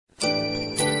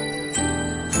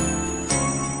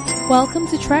Welcome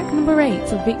to track number 8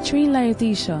 of Victory in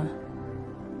Laodicea. And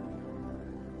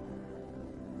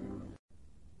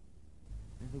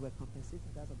they were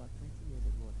compensating that about 20 years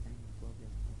ago, 10 12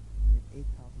 years ago, with 8,000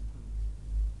 pounds.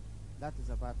 That is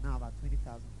about now about 20,000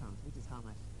 pounds, which is how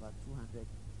much? About 200,000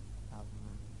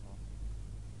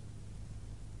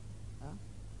 rand.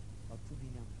 Or 2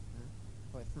 million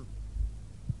for a thumb.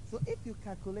 So if you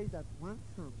calculate that one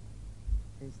thumb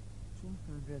is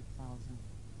 200,000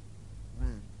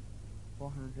 rand,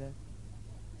 400,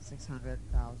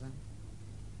 600,000,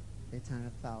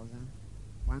 800,000,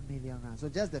 1 million rand. So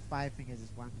just the 5 fingers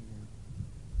is 1 million.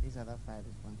 These other 5 is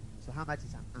 1 million. So how much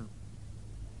is an arm?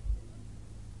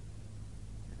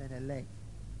 And then a leg.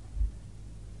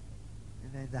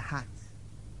 And then the heart.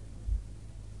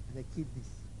 And the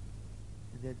kidneys.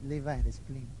 And the liver and the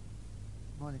spleen.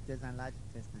 Small intestine, large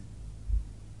intestine.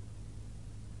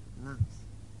 Lungs.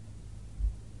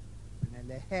 And then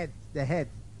the head.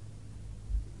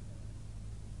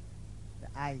 The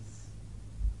eyes.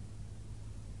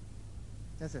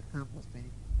 Just a thumb was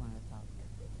 200,000.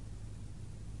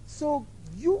 So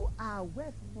you are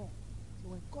worth more. So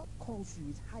when God calls you,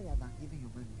 it's higher than giving you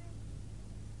money.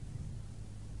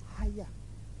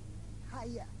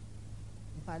 Higher.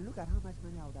 If I look at how much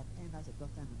money I would have earned as a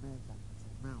doctor in America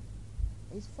now,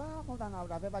 it's far more than I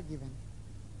would have ever given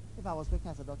if I was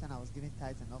working as a doctor and I was giving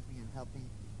tithes and offering and helping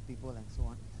people and so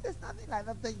on. There's nothing like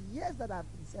that. The years that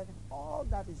I've been serving, all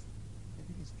that is the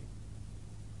ministry.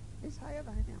 It's higher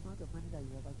than any amount of money that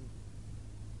you ever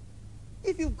give.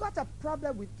 If you've got a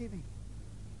problem with giving,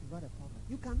 you've got a problem.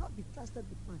 You cannot be trusted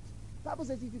with much. The Bible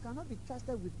says if you cannot be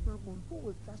trusted with mammon, who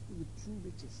will trust you with true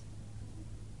riches?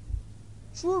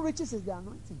 True riches is the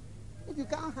anointing. If you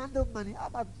can't handle money, how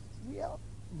about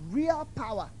real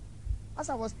power? As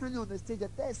I was standing on the stage,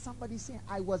 there is somebody saying,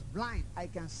 I was blind, I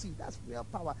can see. That's real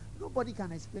power. Nobody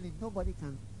can explain it. Nobody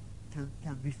can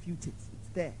refute it. It's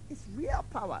there. It's real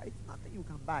power. It's nothing you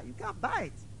can buy. You can't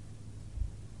buy it.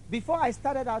 Before I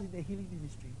started out in the healing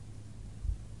ministry,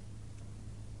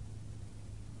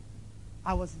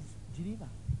 I was in Geneva.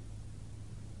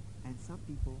 And some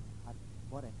people had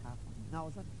bought a car for me. Now I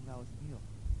was not in Geneva, I was in New York.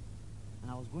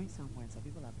 And I was going somewhere and some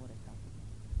people had bought a car for me.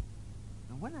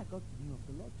 And when I got to New York,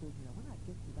 the Lord told me that when I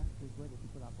get to that place where the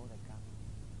people have bought a car,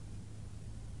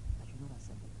 I should not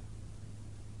accept the car.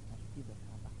 I should give the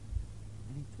car back.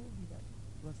 And he told me that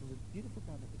it was a beautiful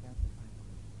car that the guy was buying for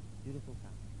me. Beautiful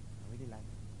car. I really liked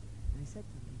it. And he said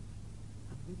to me,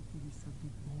 I'm going to give you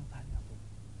something more valuable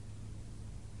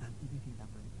than anything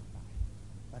that money can buy.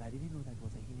 But I didn't know that it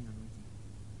was a healing anointing.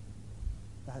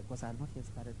 That because I had not yet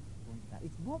started going there.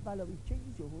 It's more valuable. It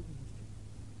changes your whole ministry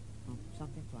from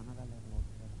something to another level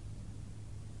altogether.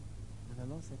 And the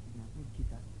Lord said to me, I'm going to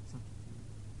give that something to you.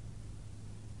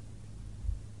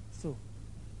 So,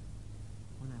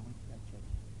 when I went to that church,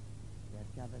 they had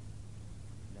gathered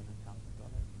 $11,000.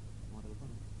 More, they were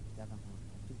going to gather more.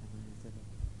 I took the money and said,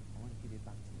 I want to give it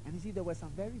back to you. And you see, there were some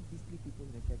very beastly people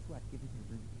in the church who had given me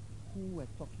money, who were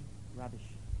talking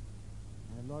rubbish.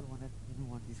 And the Lord didn't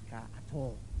want this car at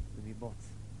all to be bought.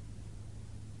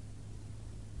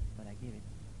 But I gave it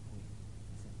away.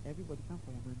 He said, everybody come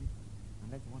for your money.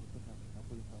 Unless you want to put it up, I'll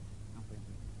put it up. Come for your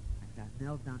money. And I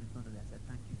knelt down in front of them. I said,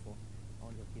 thank you for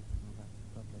all your gifts and all that.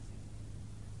 God bless you.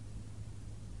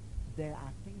 There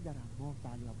are things that are more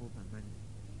valuable than money.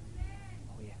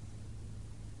 Oh yes.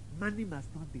 Money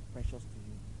must not be precious to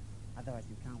you. Otherwise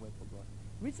you can't work for God.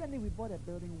 Recently we bought a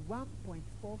building,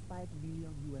 $1.45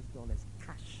 million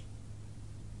cash.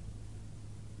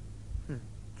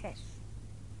 Cash.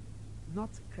 Not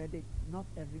credit, not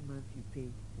every month you pay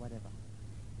whatever.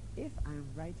 If I am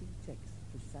writing checks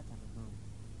to such an amount,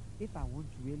 if I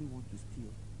really want to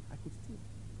steal, I could steal.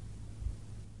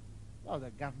 Oh,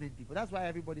 the government people. That's why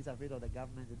everybody's afraid of the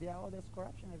government. There's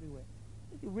corruption everywhere.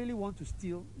 If you really want to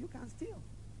steal, you can steal.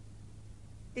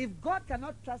 If God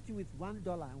cannot trust you with $1 and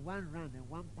 £1 and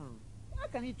 £1, how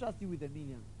can he trust you with $1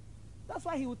 million? That's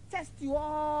why he will test you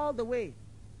all the way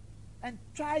and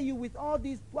try you with all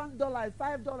these $1, $5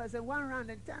 and £1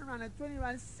 and £10 and £20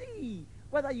 and see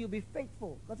whether you'll be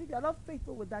faithful. Because if you are not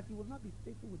faithful with that, you will not be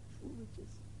faithful with true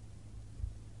riches.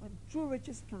 When true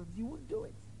riches comes, you won't do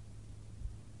it.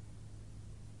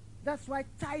 That's why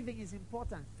tithing is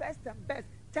important. First and best,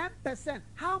 10%.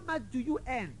 How much do you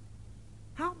earn?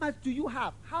 How much do you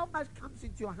have? How much comes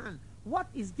into your hand? What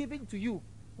is given to you?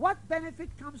 What benefit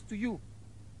comes to you?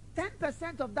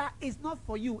 10% of that is not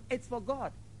for you. It's for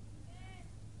God.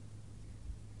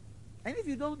 And if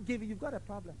you don't give it, you've got a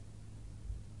problem.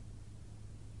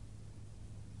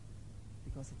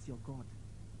 Because it's your God.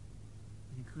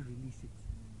 And you can't release it.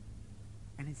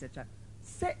 And it's a child.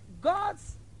 Say,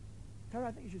 God's Carol,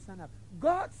 I think you should stand up.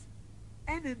 God's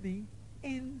enemy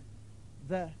in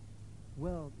the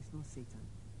world is not Satan.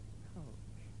 Oh.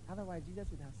 Otherwise, Jesus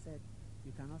would have said,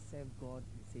 you cannot serve God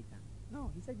and Satan.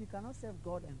 No, he said you cannot serve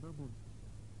God and Mammon.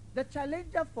 The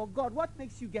challenger for God, what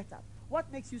makes you get up? What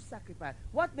makes you sacrifice?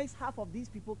 What makes half of these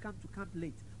people come to camp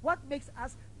late? What makes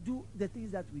us do the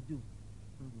things that we do?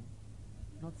 Mammon.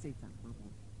 Not Satan.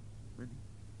 Mammon. Money.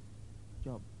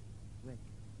 Job. Work.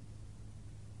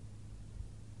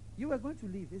 You were going to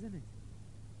leave, isn't it?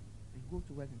 And go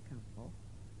to work and come. Oh?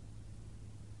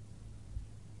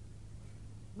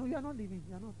 No, you are not leaving.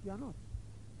 You are not. You are not.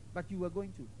 But you were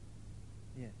going to.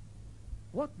 Yeah.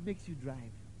 What makes you drive?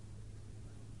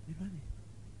 The money.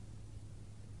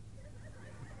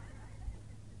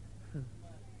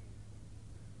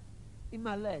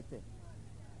 Imalete.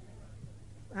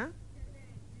 Huh?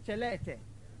 Celete.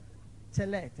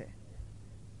 Celete.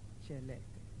 Celete.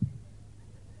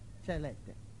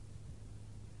 Celete.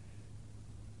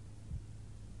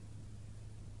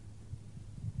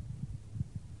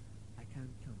 I can't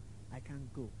come. I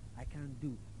can't go. I can't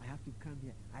do. I have to come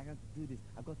here. I have to do this.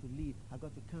 I've got to leave. I've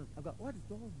got to come. What is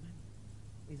all money?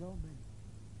 It's all money.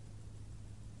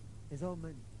 It's all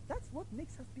money. That's what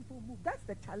makes us people move. That's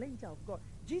the challenger of God.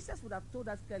 Jesus would have told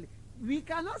us clearly, we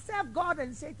cannot serve God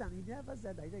and Satan. He never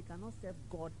said that. He said, you cannot serve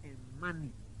God and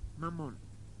money. Mammon.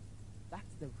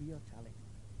 That's the real challenge.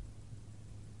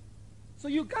 So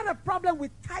you got a problem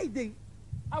with tithing.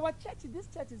 Our church, this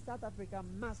church in South Africa,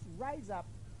 must rise up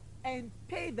and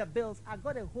pay the bills. I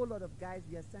got a whole lot of guys.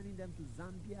 We are sending them to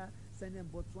Zambia, sending them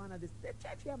Botswana. The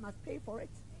church here must pay for it.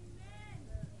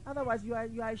 Amen. Otherwise, you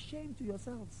are ashamed to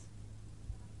yourselves.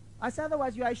 I said,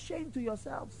 otherwise, you are ashamed to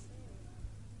yourselves.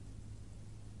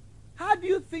 How do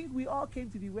you think we all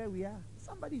came to be where we are?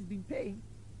 Somebody's been paying.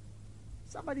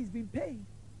 Somebody's been paying.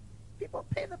 People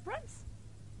pay the price.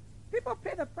 People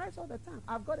pay the price all the time.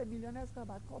 I've got a millionaire's club.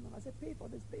 I call them. I say, pay for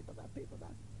this, pay for that, pay for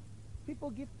that.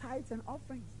 People give tithes and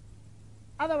offerings.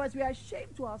 Otherwise, we are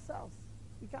ashamed to ourselves.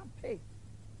 We can't pay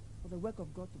for the work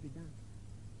of God to be done.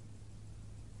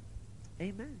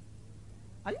 Amen.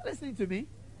 Are you listening to me?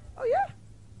 Oh, yeah.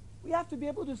 We have to be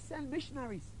able to send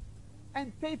missionaries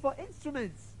and pay for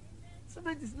instruments.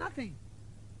 Instrument is nothing.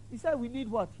 He said we need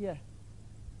what here?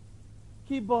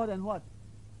 Keyboard and what?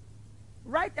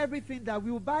 Write everything that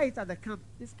we will buy it at the camp.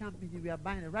 This camp meeting we are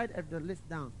buying it. Write the list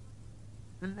down.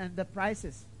 And the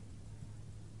prices.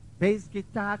 Bass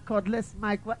guitar, cordless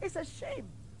mic. It's a shame.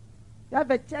 You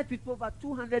have a church with over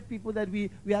 200 people that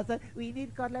we are saying, we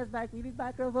need cordless mic, we need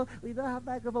microphone, we don't have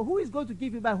microphone. Who is going to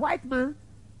give you back? White man?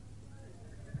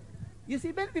 You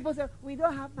see, many people say, we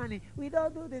don't have money, we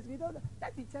don't do this, we don't.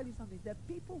 Let me tell you something. The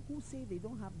people who say they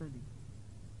don't have money,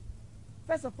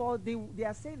 first of all, they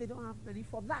are saying they don't have money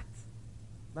for that,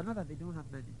 but not that they don't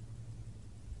have money.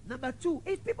 Number two,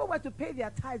 if people were to pay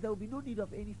their tithes, there would be no need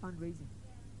of any fundraising.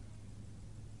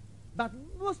 But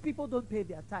most people don't pay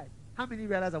their tithe. How many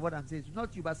realize what I'm saying? It's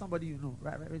not you, but somebody you know.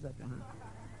 Right, raise up your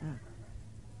hand.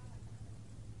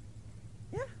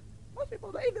 Yeah. Most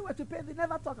people, if they were to pay, they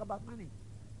never talk about money.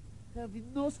 There will be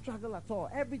no struggle at all.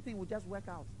 Everything will just work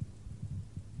out.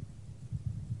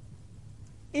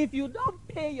 If you don't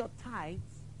pay your tithes,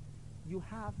 you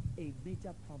have a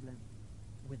major problem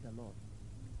with the Lord.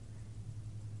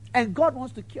 And God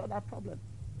wants to cure that problem.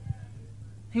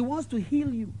 He wants to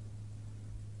heal you.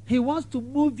 He wants to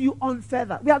move you on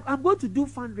further. I'm going to do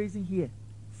fundraising here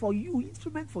for you,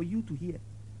 instrument for you to hear.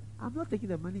 I'm not taking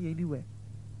the money anywhere.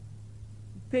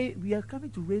 We are coming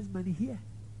to raise money here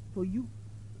for you.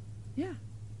 Yeah.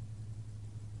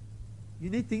 You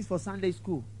need things for Sunday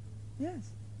school.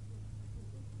 Yes.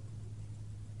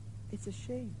 It's a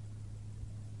shame.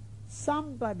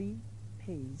 Somebody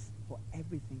pays for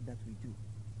everything that we do.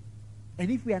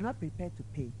 And if we are not prepared to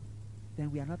pay,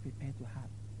 then we are not prepared to have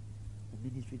the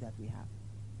ministry that we have.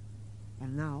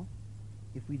 And now,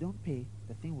 if we don't pay,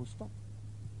 the thing will stop.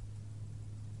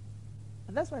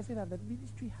 And that's why I say that the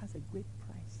ministry has a great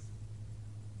price.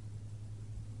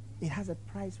 It has a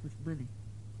price with money.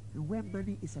 And where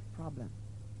money is a problem,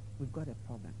 we've got a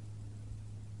problem.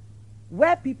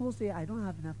 Where people say, I don't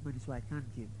have enough money, so I can't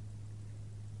give.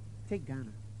 Take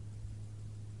Ghana.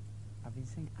 I've been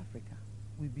saying Africa.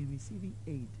 We've been receiving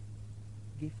aid,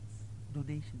 gifts,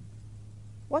 donations.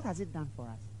 What has it done for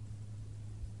us?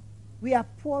 We are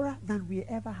poorer than we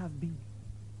ever have been.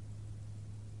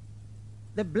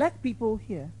 The black people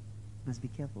here must be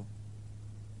careful.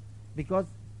 Because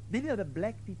many of the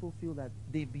black people feel that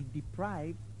they've been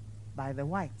deprived by the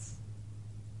whites.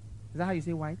 Is that how you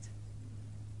say white?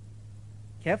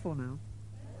 Careful now.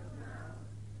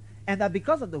 And that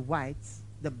because of the whites,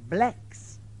 the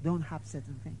blacks don't have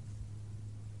certain things.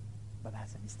 But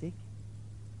that's a mistake.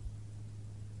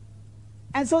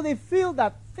 And so they feel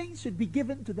that things should be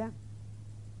given to them.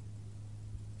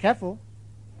 Careful.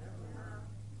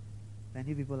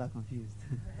 Many people are confused.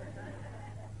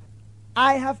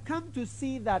 I have come to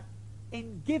see that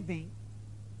in giving,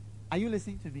 are you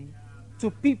listening to me? To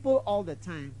people all the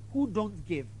time who don't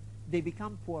give, they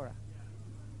become poorer.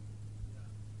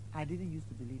 I didn't used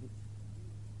to believe it,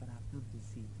 but I've come to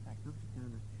see it. I come to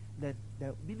Ghana.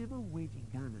 The minimum wage in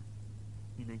Ghana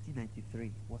in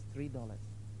 1993 was $3.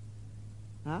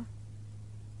 Huh?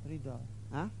 $3.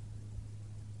 Huh?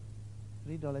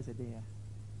 $3 a day. Yeah?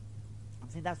 I'm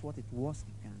saying that's what it was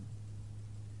in Ghana.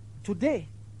 Today,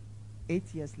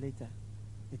 8 years later,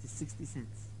 it is 60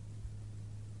 cents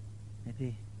a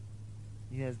day,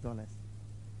 US dollars.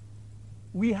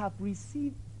 We have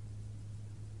received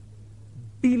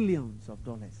billions of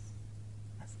dollars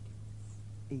as gifts,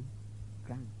 aid,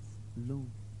 grants, loans,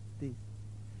 this.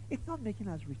 It's not making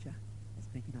us richer, it's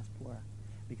making us poorer.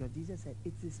 Because Jesus said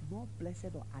it is more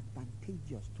blessed or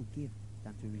advantageous to give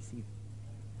than to receive.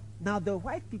 Now the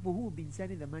white people who have been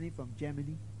sending the money from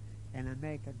Germany and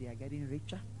America, they are getting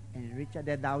richer and richer.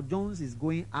 The Dow Jones is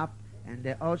going up and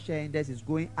the all share index is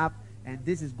going up and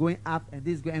this is going up and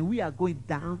this is going, and we are going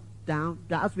down, down,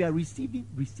 down. As we are receiving.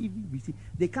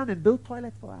 They come and build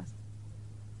toilets for us.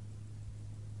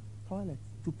 Toilets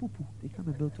to poo-poo. They come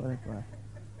and build toilets for us.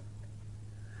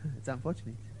 It's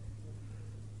unfortunate.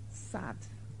 Sad.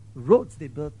 Roads they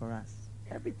built for us.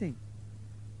 Everything.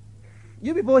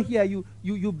 You people here,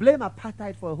 you blame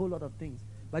apartheid for a whole lot of things.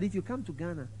 But if you come to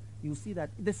Ghana, you see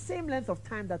that the same length of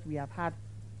time that we have had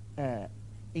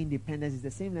independence is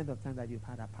the same length of time that you've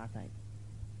had apartheid.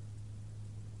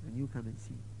 And you come and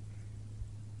see.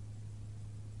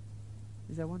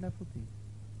 It's a wonderful thing.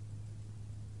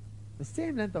 The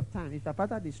same length of time. If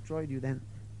apartheid destroyed you, then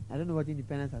I don't know what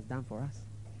independence has done for us.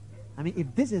 I mean,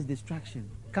 if this is distraction,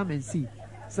 come and see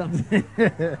something.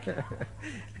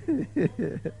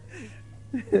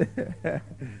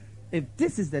 If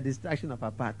this is the distraction of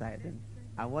apartheid, then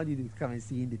I want you to come and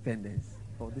see independence.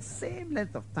 For the same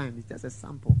length of time, it's just a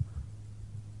sample.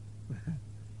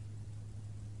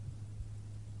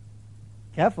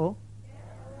 Careful.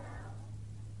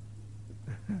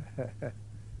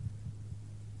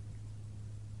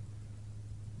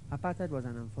 Apartheid was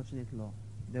an unfortunate law.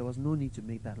 There was no need to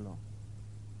make that law.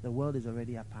 The world is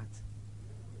already apart.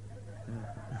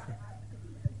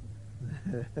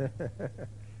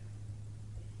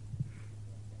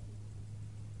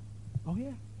 Oh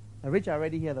yeah. The rich are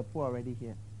already here, the poor are already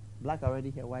here. Black are already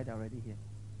here, white are already here.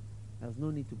 There was no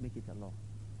need to make it a law.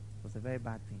 It was a very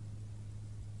bad thing.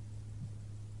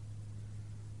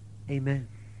 Amen.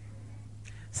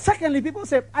 Secondly, people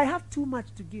say, I have too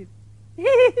much to give.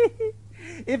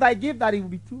 If I give that, it will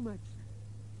be too much.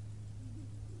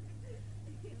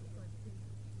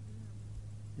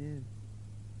 Yeah.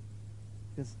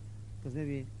 Because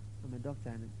maybe I'm a doctor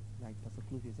and like Pastor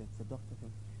Cluvier said, it's a doctor who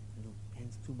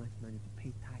spends too much money to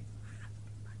pay tithes.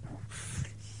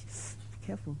 Be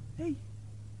careful. Hey,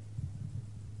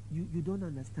 you don't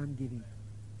understand giving.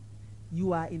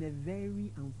 You are in a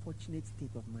very unfortunate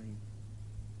state of mind.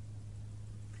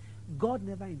 God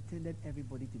never intended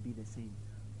everybody to be the same.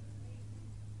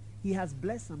 He has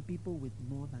blessed some people with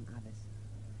more than others.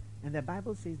 And the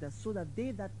Bible says that so that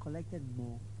they that collected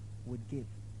more would give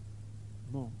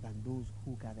more than those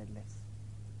who gathered less.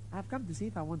 I've come to see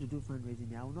if I want to do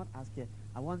fundraising, I will not ask you,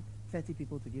 I want 30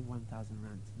 people to give 1,000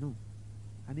 rands. No.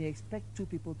 I may expect 2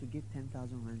 people to give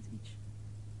 10,000 rands each.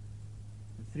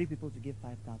 And 3 people to give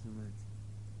 5,000 rands.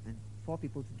 And 4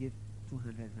 people to give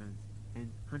 200 rands. And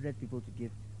 100 people to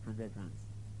give 100 rands.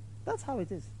 That's how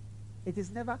it is. It is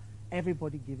never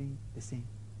everybody giving the same.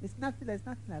 There's nothing like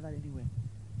that anywhere.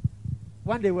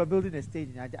 One day we were building a stage,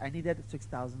 and I needed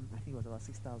 $6,000. I think it was about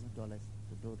 $6,000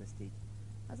 to build a stage.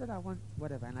 I said I want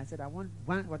whatever, and I said I want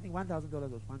I think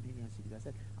 $1,000 was 1 million CDs. I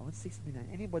said I want 6 million.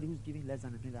 Anybody who's giving less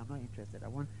than a million, I'm not interested. I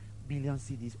want million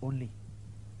CDs only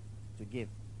to give.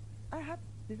 I had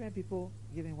different people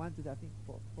giving 1, 2, I think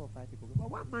 4 or 5 people. But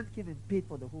one man came and paid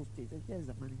for the whole stage. Said, here's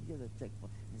the money, here's a check for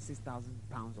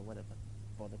 £6,000 or whatever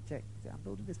for the check. I said, I'm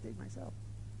building the stage myself.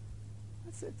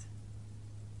 That's it.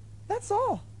 That's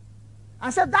all. I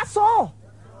said, that's all.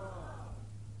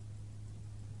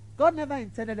 God never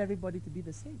intended everybody to be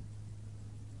the same.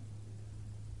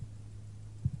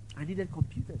 I needed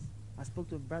computers. I spoke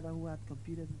to a brother who had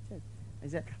computers in church. I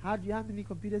said, how many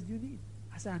computers do you need?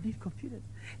 I said, I need computers.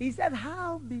 He said,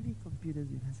 how many computers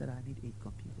do you need? I said, I need 8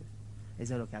 computers. He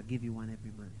said, okay, I'll give you 1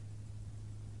 every month.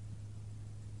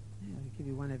 Yeah, I'll give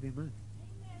you 1 every month.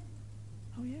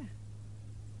 Oh, yeah.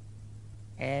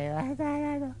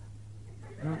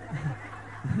 No.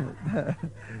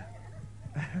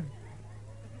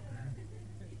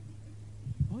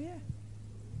 Oh, yeah.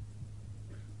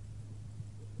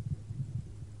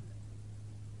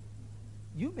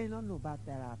 You may not know, but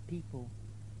there are people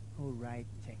who write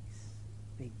checks.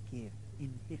 They give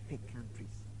in different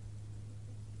countries.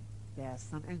 There are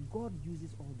some, and God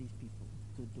uses all these people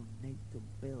to donate, to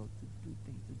build, to do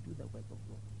things, to do the work of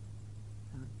God.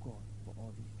 Thank God for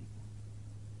all these people.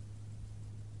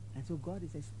 And so God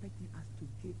is expecting us to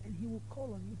give, and He will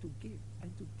call on you to give,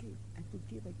 and to give, and to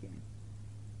give again.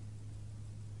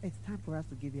 It's time for us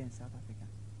to give here in South Africa.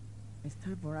 It's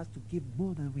time for us to give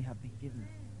more than we have been given.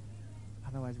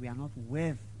 Otherwise, we are not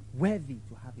worthy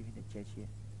to have even the church here.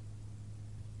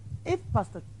 If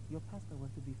your pastor were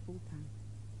to be full-time,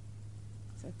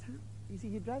 it's a time. You see,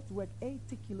 he drives to work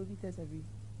 80 kilometers every.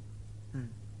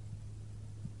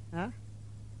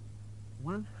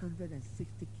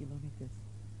 160 kilometers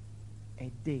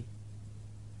a day.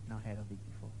 Not heard of it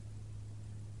before.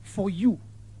 For you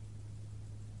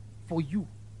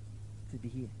to be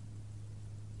here.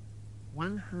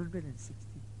 160,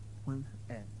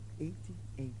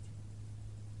 80.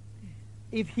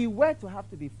 If he were to have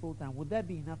to be full-time, would there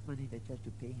be enough money in the church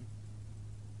to pay him?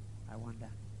 I wonder.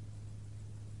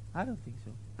 I don't think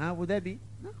so. Would there be?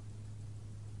 No.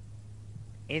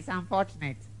 It's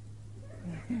unfortunate.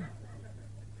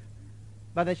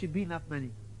 But there should be enough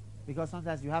money. Because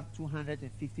sometimes you have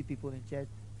 250 people in church,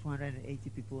 280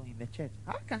 people in the church.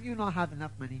 How can you not have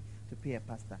enough money to pay a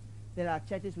pastor? There are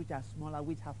churches which are smaller,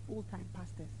 which have full-time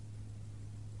pastors.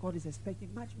 God is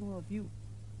expecting much more of you.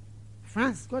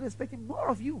 France, God is expecting more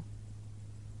of you.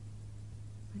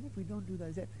 And if we don't do that,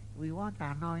 he said, we want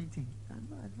anointing.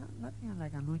 Nothing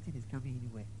like anointing is coming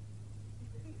anywhere.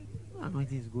 No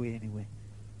anointing is going anywhere.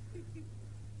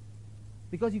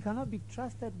 Because you cannot be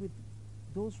trusted with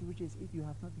those riches if you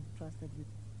have not been trusted with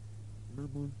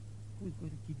Mammon, who is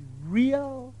going to give you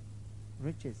real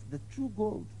riches, the true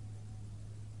gold.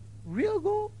 Real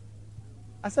gold?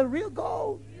 I said real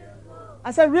gold.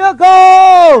 I said real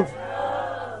gold.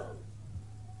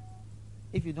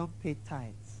 If you don't pay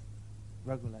tithes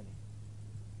regularly,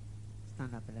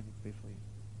 stand up and let me pray for you.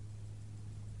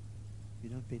 If you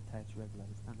don't pay tithes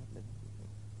regularly, stand up, let me pray for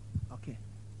you. Okay,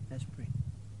 let's pray.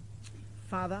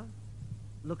 Father,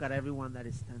 look at everyone that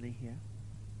is standing here.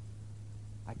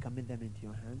 I commit them into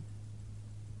your hand.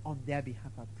 On their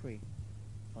behalf, I pray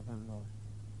for them, Lord.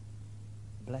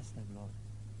 Bless them, Lord.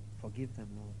 Forgive them,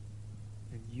 Lord.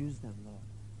 And use them, Lord.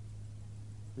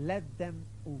 Let them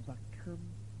overcome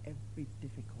every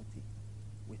difficulty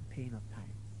with pain of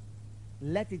time.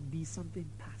 Let it be something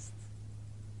past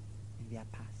in their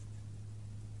past.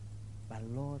 But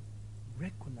Lord,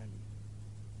 regularly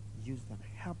use them.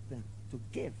 Help them to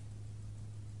give.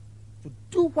 To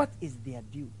do what is their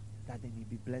due, that they may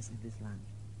be blessed in this land.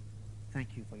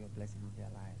 Thank you for your blessing on their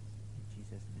lives. In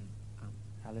Jesus' name.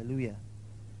 Hallelujah.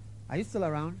 Are you still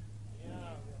around? Yeah, we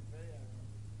are very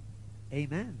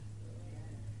around. Amen.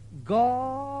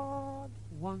 God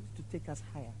wants to take us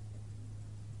higher.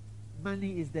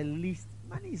 Money is the least.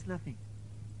 Money is nothing.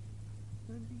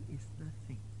 Money is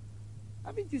nothing.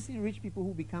 Haven't you seen rich people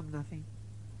who become nothing?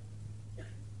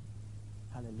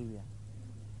 Hallelujah.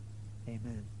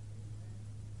 Amen.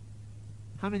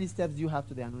 How many steps do you have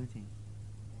to the anointing?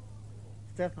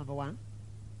 Step number 1.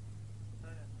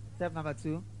 Step number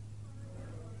 2.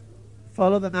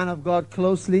 Follow the man of God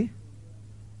closely.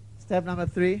 Step number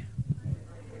 3.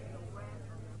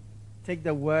 Take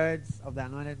the words of the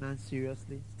anointed man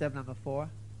seriously. Step number 4.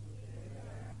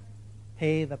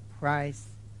 Pay the price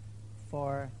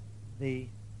for the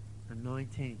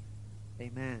anointing.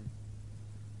 Amen.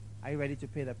 Are you ready to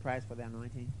pay the price for the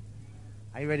anointing?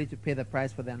 Are you ready to pay the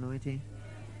price for the anointing?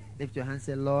 Lift your hand and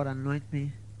say, Lord, anoint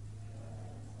me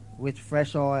with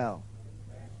fresh oil.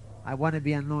 I want to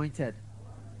be anointed.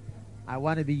 I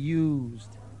want to be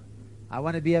used. I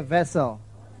want to be a vessel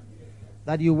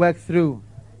that you work through.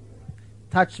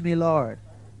 Touch me, Lord.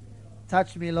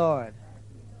 Touch me, Lord.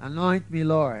 Anoint me,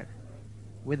 Lord,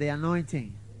 with the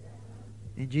anointing.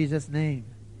 In Jesus' name.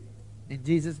 In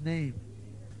Jesus' name.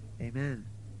 Amen.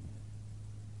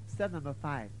 Step number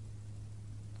 5.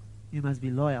 You must be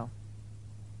loyal.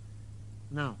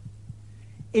 Now,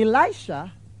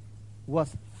 Elisha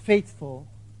was faithful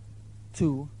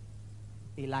to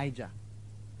Elijah.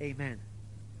 Amen.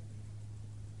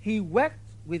 He worked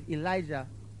with Elijah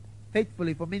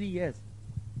faithfully for many years.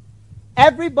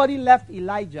 Everybody left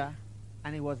Elijah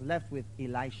and he was left with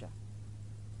Elisha.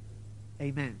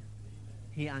 Amen.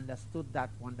 He understood that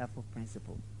wonderful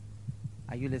principle.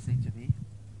 Are you listening to me?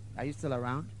 Are you still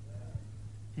around?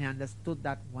 He understood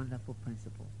that wonderful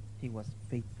principle. He was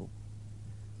faithful.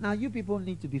 Now, you people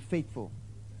need to be faithful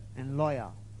and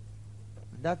loyal.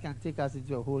 And that can take us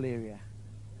into a whole area.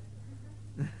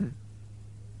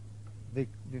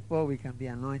 Before we can be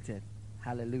anointed.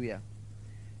 Hallelujah.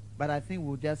 But I think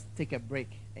we'll just take a break.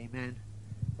 Amen.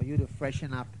 For you to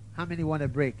freshen up. How many want a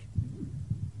break?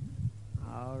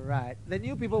 All right. The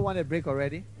new people want a break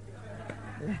already?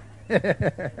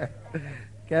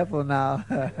 Careful now.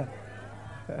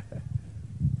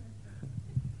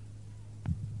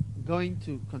 Going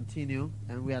to continue,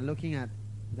 and we are looking at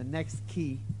the next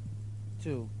key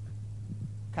to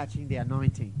catching the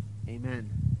anointing. Amen.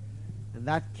 And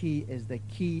that key is the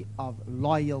key of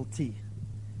loyalty.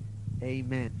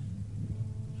 Amen.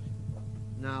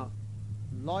 Now,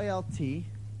 loyalty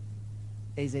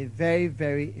is a very,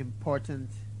 very important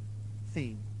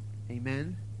thing.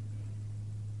 Amen.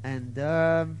 And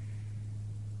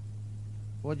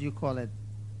what do you call it?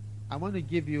 I want to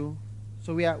give you,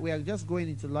 so we are just going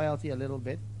into loyalty a little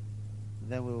bit,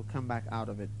 then we will come back out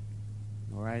of it.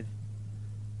 All right.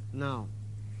 Now,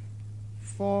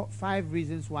 5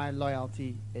 reasons why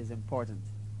loyalty is important.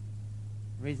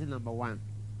 Reason number 1.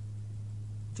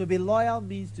 To be loyal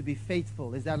means to be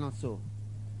faithful. Is that not so?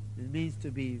 It means to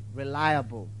be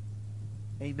reliable.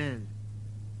 Amen.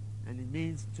 And it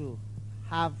means to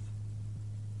have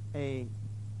a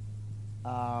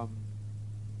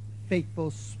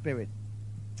faithful spirit.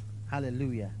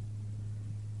 Hallelujah.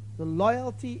 The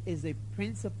loyalty is a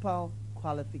principal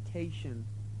qualification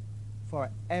for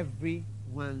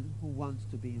everyone who wants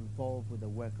to be involved with the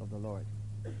work of the Lord.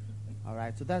 All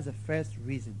right, so that's the first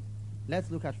reason.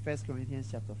 Let's look at 1 Corinthians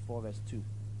chapter 4, verse 2.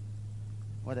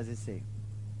 What does it say?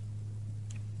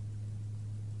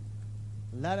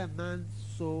 Let a man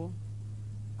so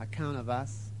account of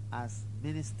us as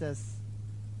ministers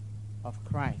of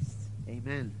Christ.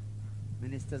 Amen.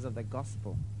 Ministers of the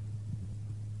gospel.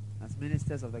 As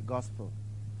ministers of the gospel.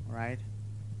 All right.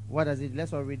 What does it?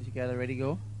 Let's all read it together. Ready,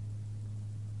 go.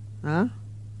 Huh?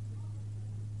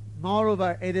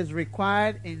 Moreover, it is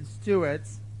required in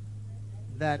stewards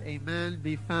that a man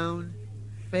be found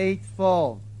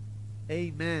faithful.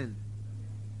 Amen.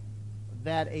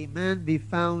 That a man be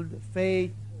found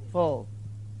faithful.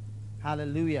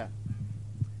 Hallelujah.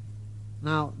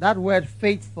 Now, that word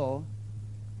faithful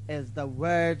is the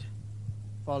word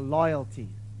for loyalty.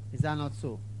 Is that not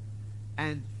so?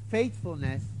 And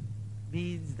faithfulness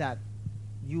means that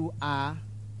you are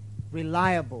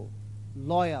reliable,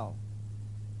 loyal.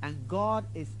 And God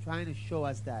is trying to show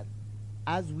us that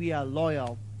as we are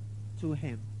loyal to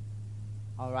Him,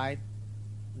 all right,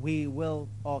 we will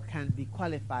or can be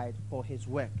qualified for His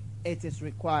work. It is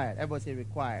required. Everybody say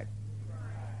required.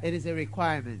 It is a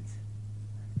requirement.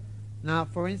 Now,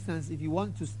 for instance, if you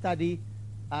want to study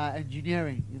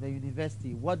engineering in the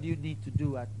university, what do you need to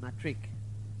do at matric?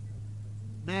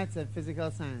 Maths and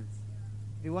physical science.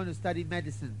 If you want to study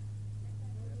medicine,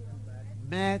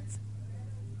 math,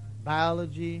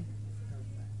 biology,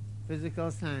 physical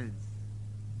science.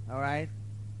 All right?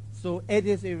 So it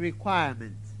is a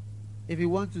requirement. If you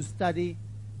want to study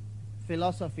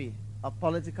philosophy or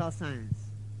political science,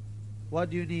 what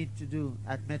do you need to do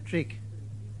at matric?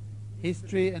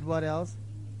 History and what else?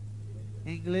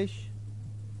 English,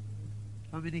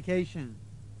 communication.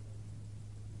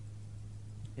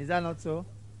 Is that not so?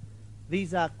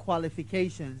 These are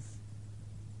qualifications.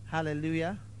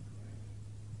 Hallelujah.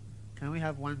 Can we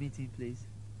have one meeting, please?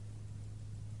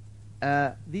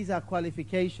 These are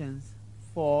qualifications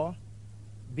for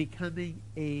becoming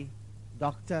a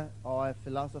doctor or a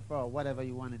philosopher or whatever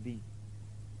you want to be.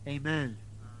 Amen.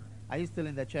 Are you still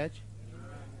in the church?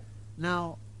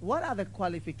 Now, what are the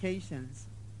qualifications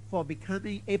for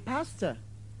becoming a pastor?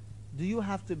 Do you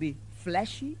have to be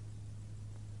fleshy?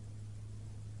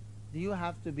 Do you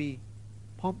have to be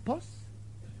pompous?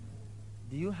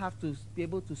 Do you have to be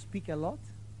able to speak a lot?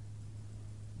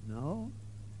 No.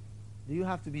 Do you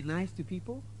have to be nice to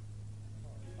people?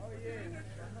 Oh, yes.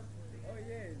 Oh,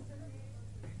 yes.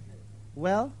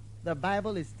 Well, the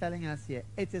Bible is telling us here,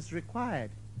 it is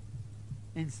required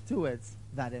in stewards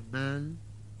that a man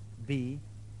be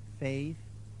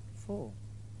faithful,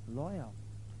 loyal.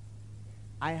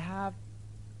 I have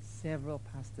several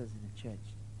pastors in the church,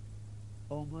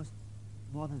 almost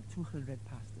more than 200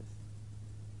 pastors.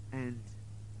 And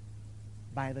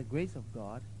by the grace of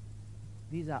God,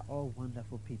 these are all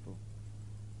wonderful people.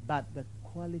 But the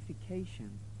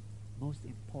qualification, most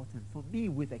important for me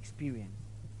with experience,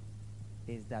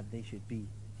 is that they should be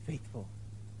faithful.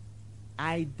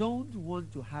 I don't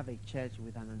want to have a church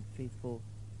with an unfaithful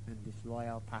and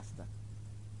disloyal pastor.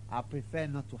 I prefer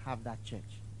not to have that church.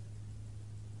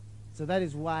 So that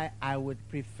is why I would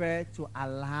prefer to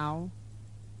allow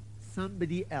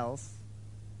somebody else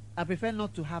I prefer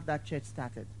not to have that church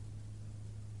started.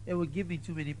 It will give me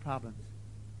too many problems.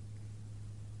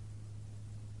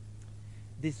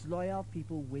 Disloyal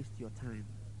people waste your time.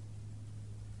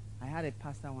 I had a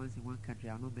pastor once in one country.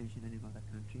 I'll not mention any other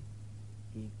country.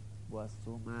 He was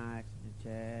so much in the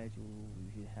church.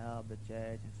 We should help the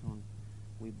church and so on.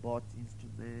 We bought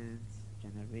instruments,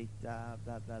 generator,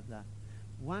 blah, blah, blah.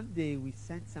 One day we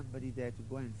sent somebody there to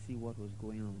go and see what was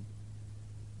going on.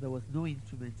 There was no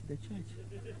instrument in the church.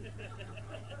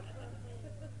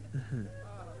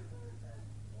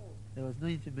 There was no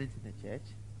instrument in the church.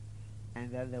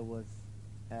 And then there was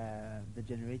the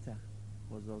generator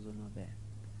was also not there.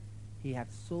 He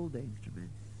had sold the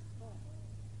instruments.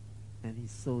 And he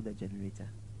sold the generator.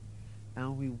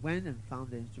 And we went and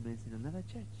found the instruments in another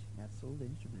church. He had sold the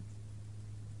instruments.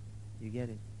 You get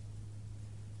it?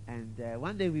 And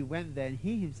one day we went there, and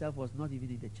he himself was not even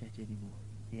in the church anymore.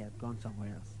 He had gone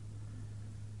somewhere else.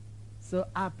 So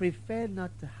I prefer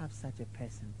not to have such a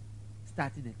person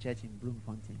starting a church in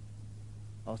Bloemfontein,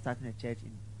 or starting a church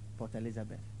in Port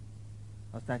Elizabeth,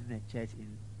 or starting a church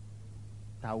in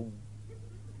Taung,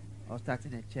 or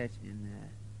starting a church in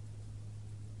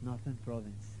Northern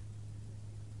Province,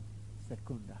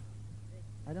 Secunda.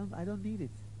 I don't need it.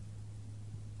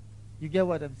 You get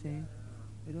what I'm saying?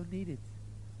 We don't need it.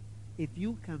 If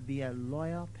you can be a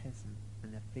loyal person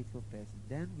and a faithful person,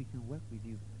 then we can work with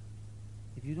you.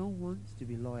 If you don't want to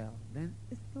be loyal, then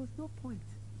there's no point.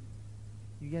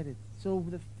 You get it? So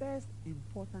the first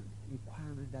important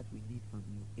requirement that we need from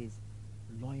you is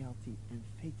loyalty and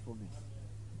faithfulness.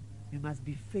 You must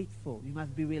be faithful. You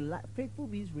must be faithful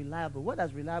means reliable. What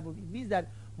does reliable mean? It means that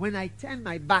when I turn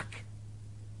my back,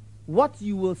 what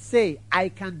you will say, I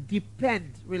can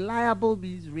depend. Reliable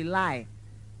means rely.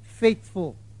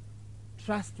 Faithful.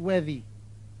 Trustworthy.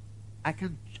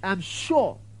 I'm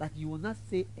sure that you will not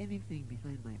say anything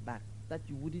behind my back that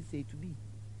you wouldn't say to me.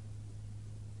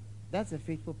 That's a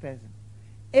faithful person.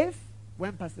 If,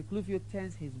 when Pastor Clufio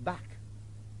turns his back,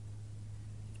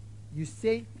 you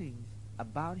say things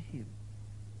about him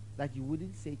that you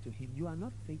wouldn't say to him, you are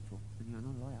not faithful and you are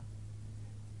not loyal.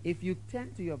 If you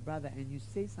turn to your brother and you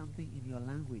say something in your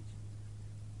language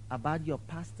about your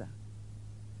pastor,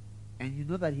 and you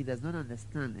know that he does not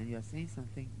understand, and you are saying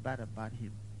something bad about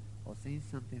him, or saying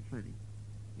something funny,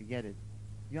 you get it?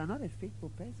 You are not a faithful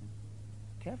person.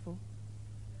 Careful.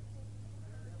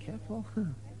 Careful.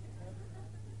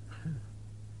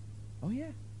 Oh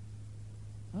yeah.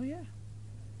 Oh yeah.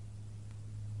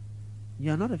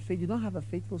 You are not you don't have a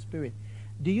faithful spirit.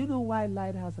 Do you know why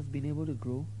Lighthouse has been able to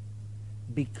grow?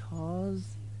 Because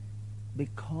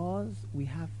we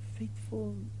have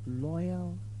faithful,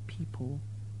 loyal people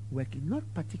working, not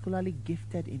particularly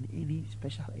gifted in any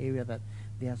special area that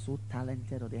they are so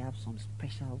talented or they have some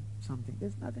special something.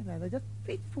 There's nothing like that. Just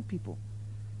faithful people.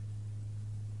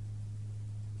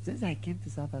 Since I came to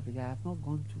South Africa, I have not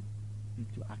gone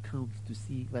into accounts to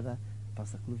see whether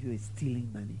Pastor Clufio is stealing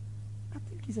money. I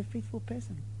think he's a faithful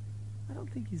person. I don't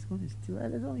think he's going to steal.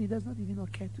 He does not even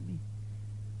occur to me.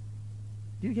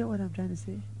 Do you get what I'm trying to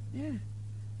say? Yeah.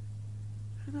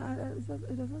 It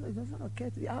does not occur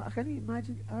to me. Can you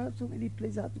imagine? I have so many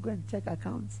places I have to go and check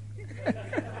accounts.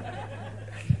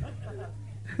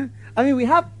 I mean, we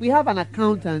have an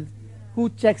accountant who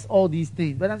checks all these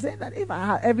things. But I'm saying that if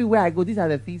everywhere I go, these are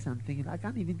the things I'm thinking. I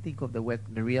can't even think of the work,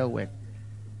 the real work,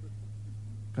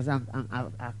 because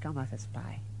I've come as a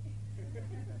spy.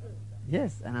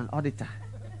 Yes, and an auditor,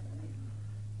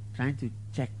 trying to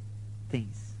check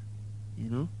things. You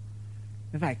know,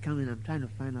 if I come in, I'm trying to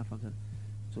find out from them.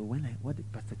 So what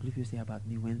did Pastor Clufio say about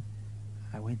me when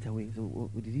I went away? So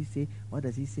what did he say? What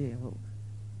does he say? Well,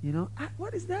 you know,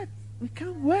 what is that? We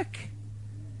can't work.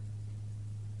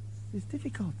 It's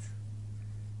difficult.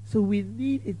 So we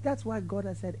need it. That's why God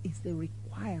has said it's the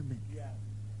requirement. Yeah.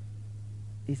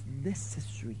 It's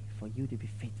necessary for you to be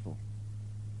faithful.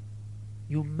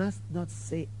 You must not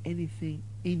say anything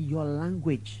in your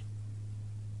language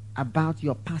about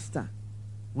your pastor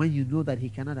when you know that he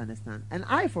cannot understand. And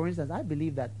for instance, I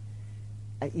believe that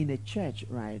in a church,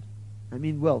 right? I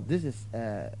mean, well, this is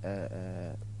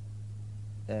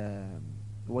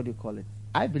what do you call it?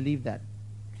 I believe that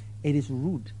it is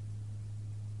rude,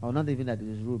 or not even that it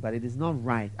is rude, but it is not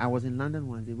right. I was in London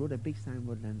once. They wrote a big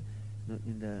signboard in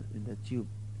the tube,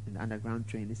 in the underground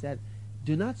train. They said,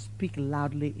 "Do not speak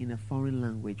loudly in a foreign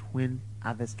language when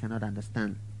others cannot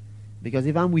understand." Because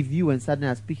if I'm with you and suddenly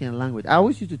I speak in a language, I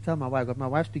always used to tell my wife, because my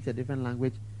wife speaks a different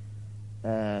language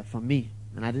from me,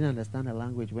 and I didn't understand the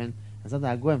language when sometimes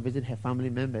I go and visit her family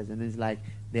members, and it's like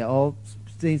they're all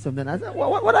saying something. I said,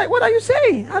 what are you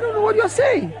saying? I don't know what you're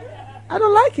saying. I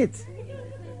don't like it.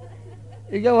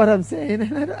 You get what I'm saying?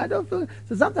 And I don't feel.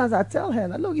 So sometimes I tell her,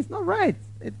 look, it's not right.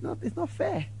 It's not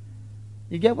fair.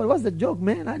 You get what's the joke,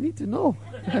 man? I need to know.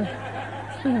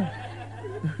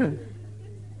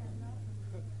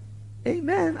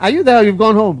 Amen. Are you there or you've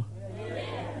gone home?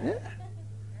 Yeah.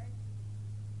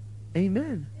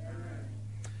 Amen.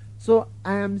 So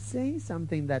I am saying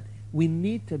something that we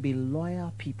need to be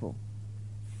loyal people,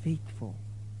 faithful.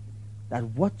 That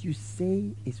what you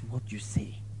say is what you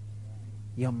say.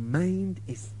 Your mind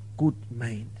is good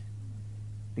mind.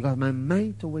 Because my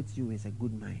mind towards you is a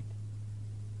good mind.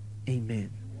 Amen.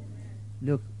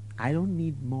 Look, I don't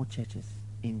need more churches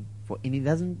and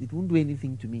it won't do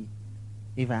anything to me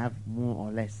if I have more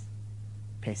or less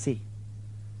per se.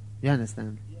 You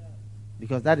understand? Yeah.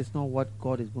 Because that is not what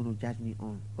God is going to judge me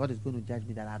on. God is going to judge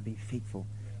me that I've been faithful.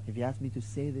 If He asked me to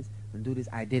say this and do this,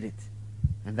 I did it.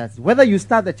 And that's whether you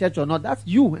start the church or not, that's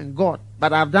you and God.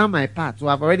 But I've done my part, so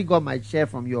I've already got my share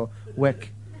from your work.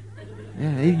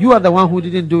 Yeah, you are the one who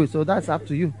didn't do it, so that's up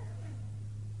to you.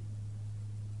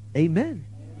 Amen.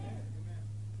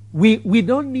 We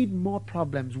don't need more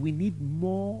problems. We need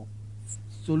more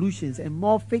solutions and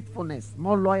more faithfulness,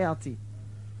 more loyalty,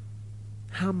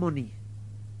 harmony.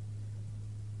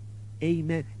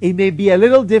 Amen. It may be a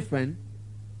little different,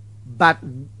 but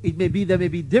there may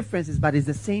be differences, but it's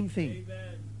the same thing. Amen.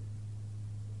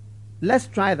 Let's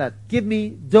try that. Give me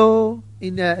do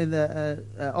in the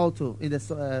alto, in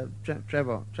the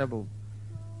treble.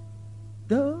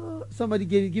 Do. Somebody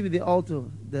give me the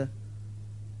alto.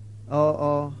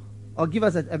 Or give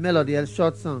us a melody, a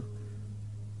short song.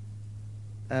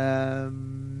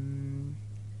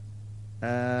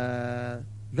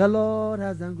 The Lord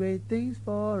has done great things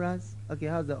for us. Okay,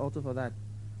 how's the alto for that?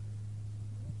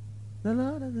 The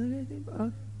Lord has done great things for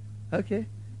us. Okay.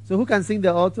 So who can sing the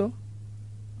alto?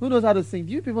 Who knows how to sing?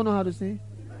 Do you people know how to sing?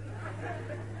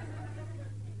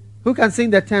 Who can sing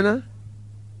the tenor?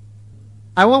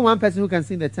 I want one person who can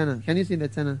sing the tenor. Can you sing the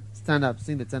tenor? Stand up,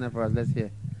 sing the tenor for us. Let's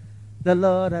hear. The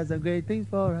Lord has done great things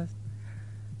for us.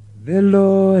 The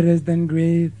Lord has done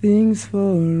great things for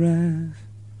us.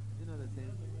 You know the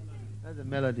same? That's the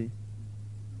melody.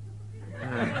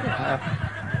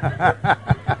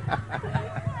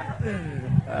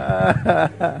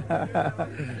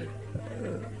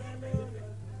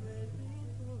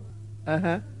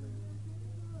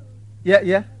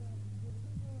 Yeah.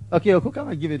 Okay, who come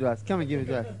and give it to us? Come and give it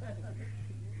to us.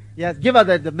 Yes, give us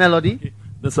the melody. Okay.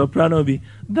 The soprano will be,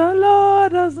 the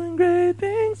Lord has done great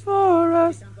things for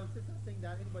us.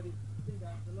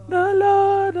 The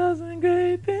Lord has done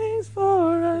great things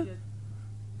for us.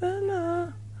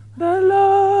 The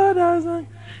Lord has done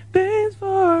things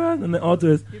for us. And the alto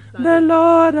is, the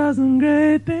Lord has done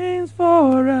great things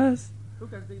for us. Who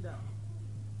can sing that?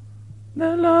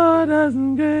 The Lord has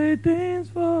done great things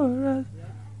for us.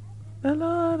 The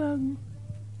Lord has done.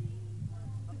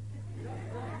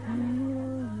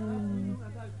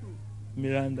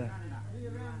 Miranda,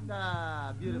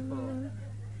 beautiful.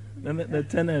 Then the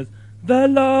tenor is, the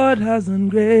Lord has done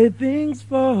great things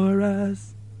for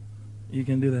us. You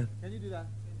can do that. Can you do that?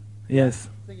 Yes.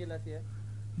 Sing it, let's hear.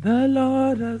 The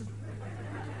Lord has.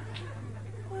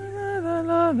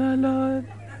 The Lord.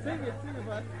 Sing it,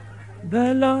 bud.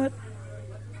 The Lord.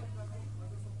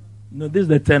 No, this is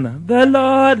the tenor. The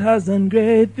Lord has done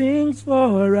great things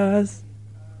for us.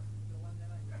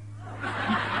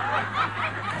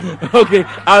 Okay,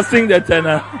 I'll sing the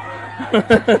tenor.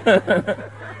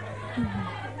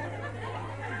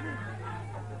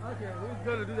 Okay, who's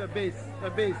going to do the bass? The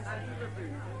bass.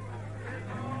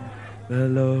 The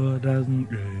Lord has done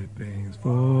great things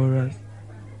for us.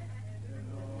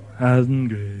 Has done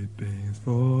great things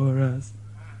for us.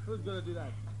 Who's going to do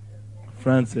that?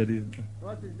 France said it.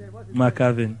 What's his name?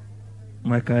 McAvin.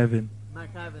 McAvin.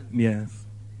 Yes.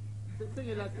 Sing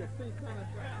it like this.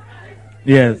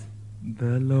 Yes.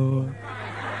 The Lord.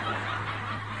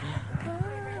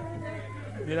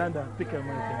 Miranda, pick a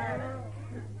mic.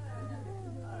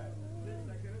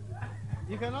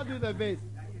 You cannot do the bass.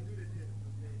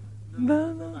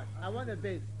 No. I want the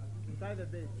bass. Try the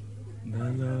bass.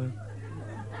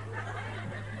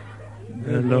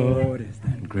 The Lord is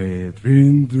done great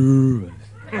things through us.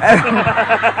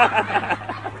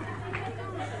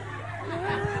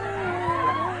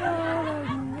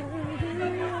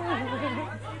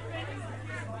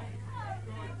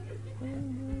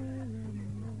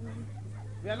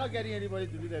 We are not getting anybody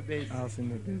to do the bass. I'll sing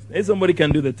the bass. If somebody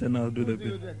can do the tenor, I'll do the bass.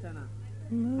 Do the tenor.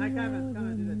 I come and do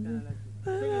the tenor.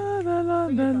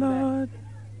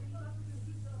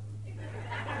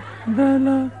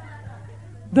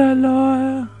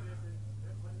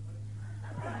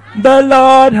 The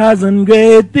Lord has done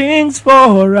great things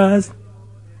for us.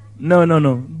 No.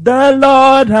 The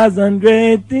Lord has done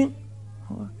great things.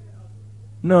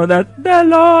 No, that the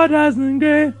Lord has done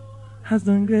great.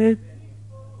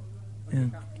 Yeah.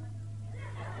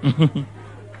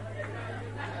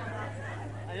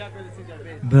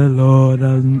 The Lord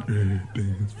has done great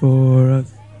things for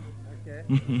us.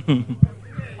 Okay.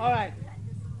 All right.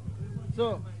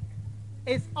 So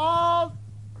it's all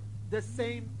the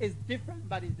same. It's different,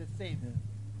 but it's the same. Yeah.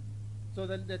 So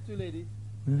the two ladies.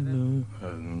 The Lord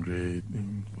has done great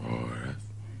things for us.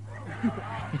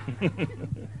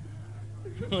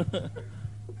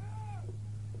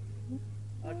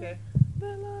 Okay.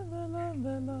 The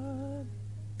Lord.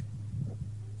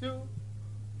 2,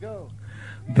 go.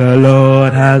 The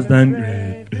Lord has done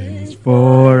great things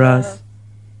for us.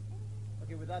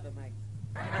 Okay, without the mic.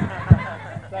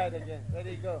 Try it again.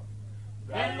 Ready, go.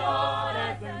 The Lord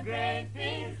has done great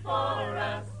things for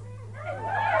us.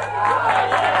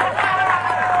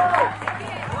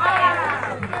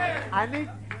 I need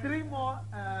 3 more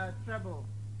treble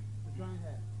to join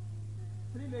her.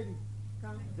 3 ladies,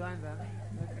 come join them.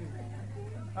 Let's see.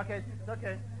 Okay, it's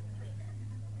okay.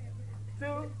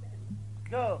 2,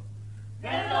 go. The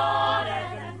Lord has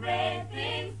done great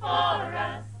things for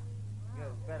us.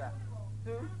 Good, better.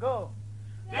 2, go.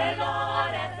 The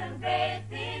Lord has done great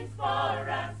things for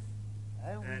us.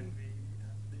 Okay.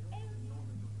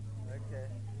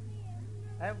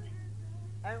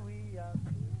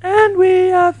 And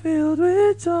we are filled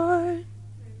with joy.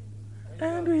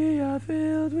 And we are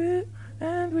filled with joy.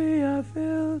 And we are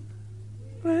filled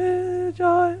with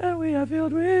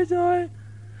joy.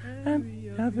 And we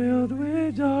are filled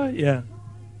with joy. Yeah.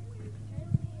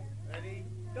 Ready,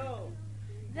 go.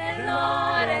 The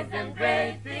Lord has done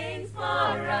great things for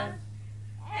us.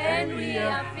 And we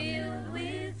are filled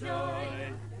with joy.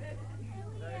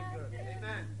 Very good.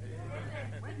 Amen.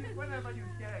 Whenever you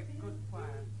hear a good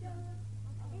choir.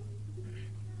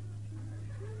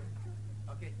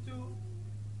 Okay,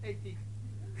 2:80.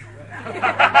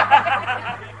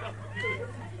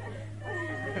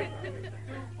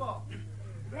 2:04.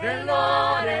 The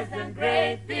Lord has done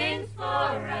great things for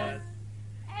us.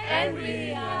 And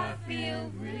we are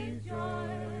filled with joy.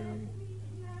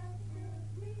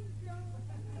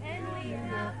 And we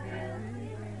are filled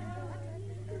with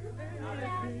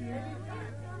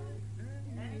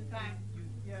Anytime you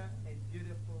hear a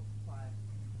beautiful choir,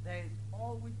 there is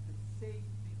always the same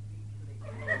thing being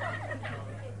played.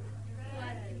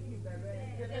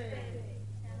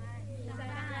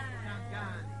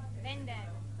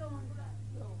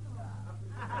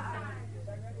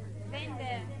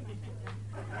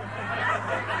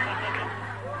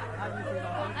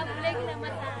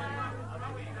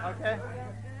 Okay?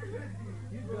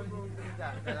 You don't sing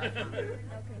that.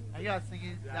 And you are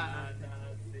singing that.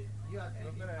 You are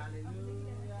singing hallelujah.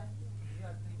 You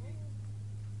are singing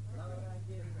Lord, I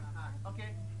give my heart.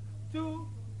 Okay? 2,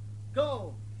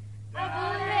 go.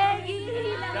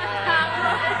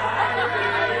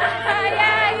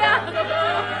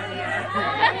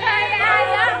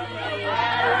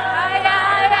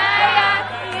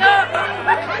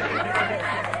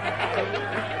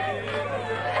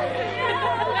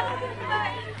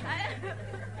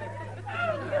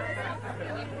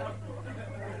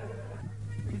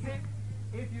 You see,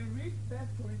 if you read 1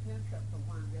 Corinthians chapter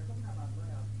 1, we are talking about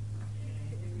royalty.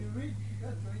 If you read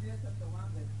 1 Corinthians chapter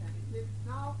 1, verse 10, it says,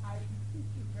 now I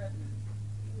beseech you, brethren,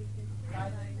 by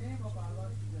the name of our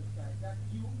Lord Jesus Christ, that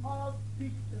you all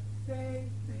speak the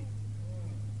same thing.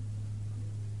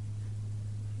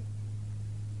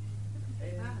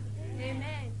 Amen.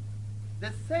 Amen.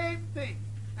 The same thing.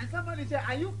 And somebody say,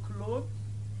 are you close?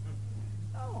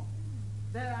 No.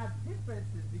 There are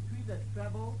differences between the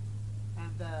treble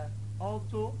and the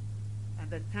alto and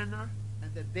the tenor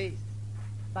and the bass.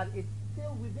 But it's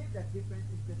still within the difference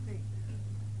is the same.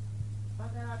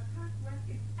 But there are times when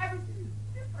everything is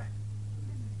different.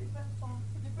 Different songs,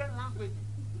 different languages,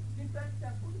 different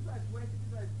tempo. This one is worship,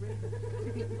 this one is praise,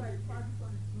 this one is fast, this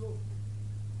one is slow.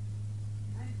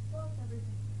 And it spoils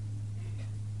everything.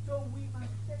 So we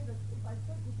must say that if I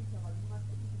say good things about you, we must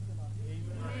say good things about you.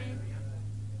 Amen.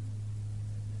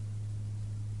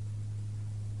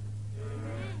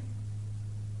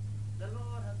 The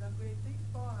Lord has done great things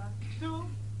for us.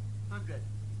 200.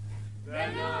 The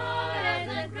Lord has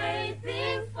done great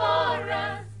things for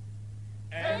us.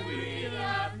 And we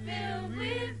are filled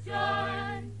with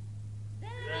joy.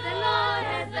 The Lord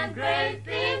has done great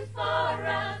things for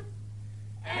us.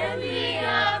 And we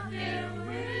are filled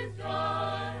with joy.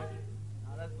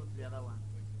 Now let's go to the other one.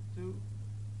 2,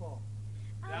 4.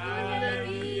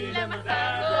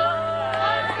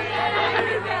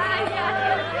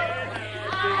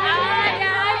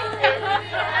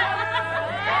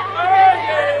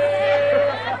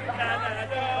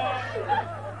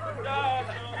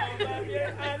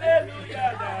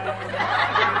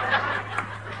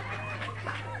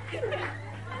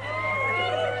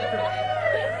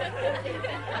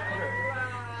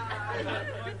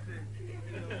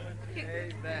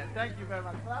 Amen. Thank you very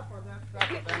much. Clap for them. Clap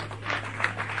for them.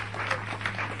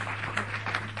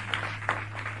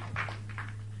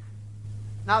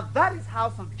 Now that is how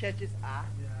some churches are.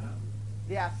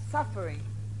 They are suffering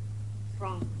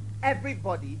from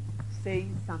everybody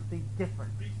saying something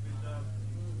different.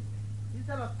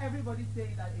 Instead of everybody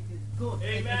saying that it is good,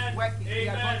 it is working, we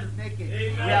are going to make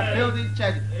it, we are building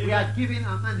church, we are giving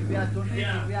our money, we are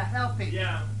donating, we are helping.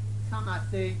 Some are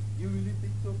saying, you really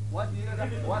think so? What do you hear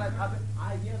that? What has happened?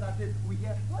 I hear that this, we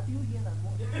hear. What do you hear that?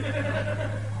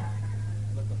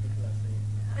 Lots of people are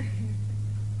saying.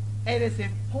 It is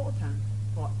important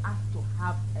for us to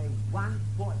have a one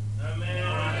voice.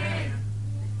 Amen.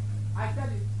 I tell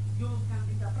you, you can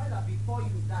be surprised that before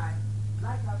you die,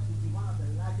 life has to be one of the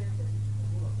largest churches in the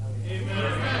whole of the world.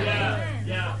 Amen.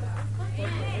 Yeah.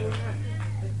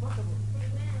 It's possible.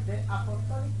 The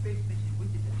Apostolic Faith Mission,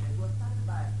 which is a church, was started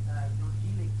by John G.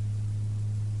 Lake.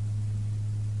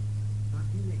 John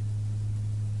G. Lake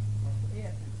was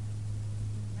ASN.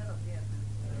 Head of ASN.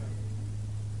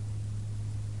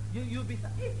 You'll be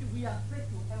if we are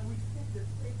faithful and we sing the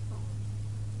same song,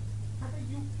 I think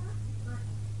you can't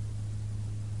imagine.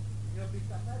 You'll be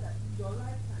surprised that in your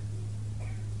lifetime.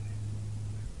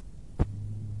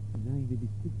 Now you may be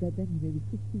 60, then you may be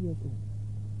 60 years old.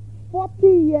 40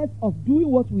 years of doing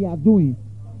what we are doing.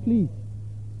 Please.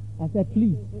 I said,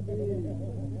 please.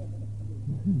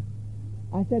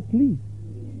 I said, please.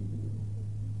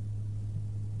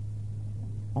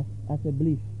 I said,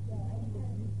 believe.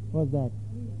 What's that?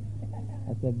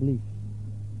 I said, believe.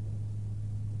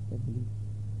 I said, believe.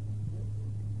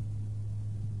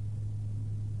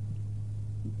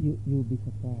 You'll be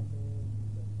surprised.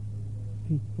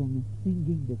 Faithfulness,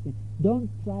 singing the same. Don't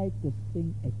try to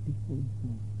sing a different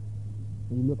song.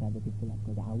 When you look at the people of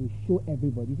God, I will show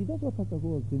everybody. See, that's what Pastor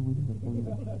Go was doing when he was singing.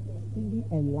 Singing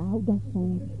a louder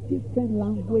song, different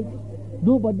language.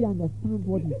 Nobody understands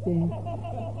what he's saying.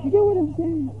 You get what I'm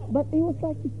saying? But it was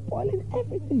like he's spoiling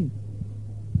everything.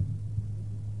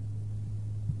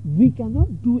 We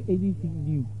cannot do anything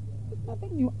new. There's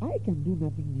nothing new. I can do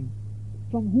nothing new.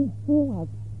 From who has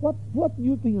what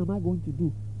new thing am I going to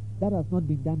do that has not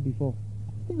been done before?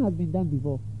 Everything has been done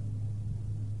before.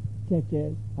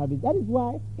 Churches have it. That is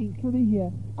why in coming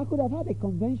here, I could have had a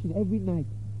convention every night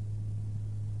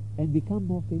and become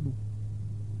more famous.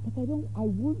 But I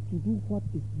want to do what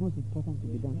is most important to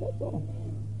be done. That's all.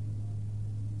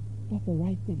 That's the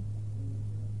right thing.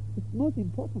 It's most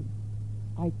important.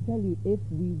 I tell you, if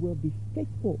we will be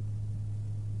faithful,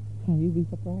 you'll be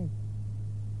surprised.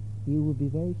 You will be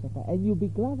very surprised. And you'll be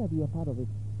glad that you are part of it.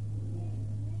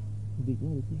 You'll be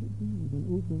glad. You say, hey,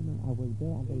 I was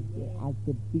there at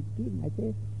the beginning. I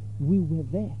said, we were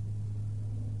there.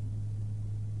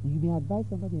 And you may advise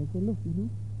somebody and say, look,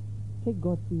 take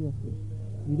God seriously.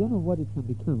 You don't know what it can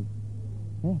become.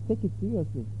 Yeah, take it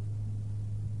seriously.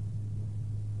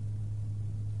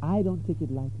 I don't take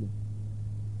it lightly.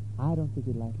 I don't take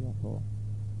it lightly at all.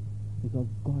 Because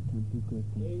God can do great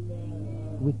things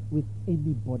with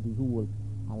anybody who will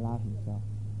allow himself.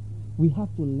 We have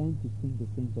to learn to sing the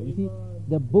same song. You see,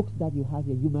 the books that you have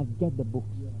here, you must get the books.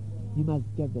 You must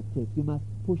get the tapes. You must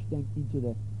push them into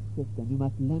the system. You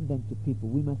must lend them to people.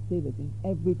 We must say this in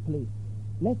every place.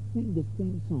 Let's sing the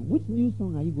same song. Which new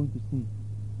song are you going to sing?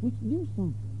 Which new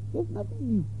song? There's nothing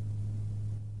new.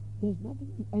 There's nothing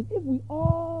new. And if we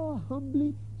all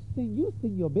humbly sing, you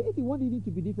sing your bass. If you want it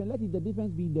to be different, let it the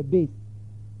difference be in the bass.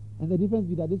 And the difference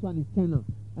be that this one is tenor.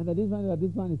 And the difference that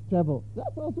this one is treble.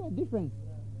 That's also a difference.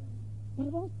 But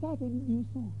don't start any new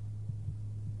song.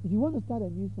 If you want to start a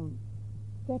new song,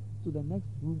 step to the next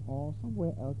room or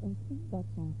somewhere else and sing that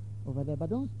song over there. But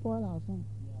don't spoil our song.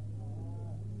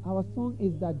 Our song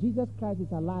is that Jesus Christ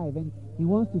is alive and he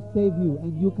wants to save you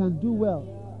and you can do well.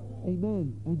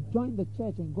 Amen. And join the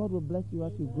church and God will bless you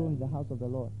as you grow in the house of the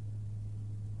Lord.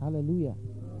 Hallelujah.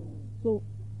 So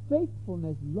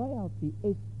faithfulness, loyalty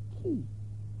is key.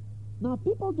 Now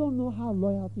people don't know how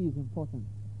loyalty is important.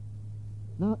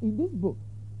 Now in this book,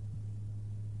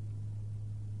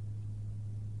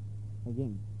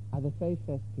 again, at the very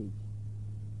first page,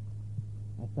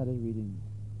 I started reading.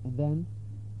 And then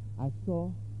I saw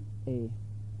a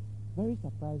very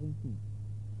surprising thing.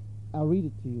 I'll read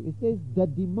it to you. It says, the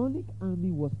demonic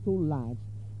army was so large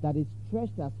that it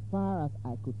stretched as far as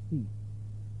I could see.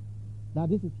 Now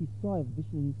this is, he saw a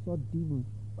vision, he saw demons,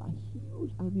 a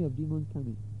huge army of demons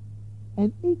coming.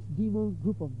 And each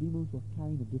group of demons was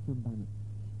carrying a different banner.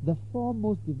 The four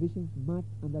most divisions marched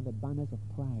under the banners of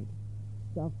pride,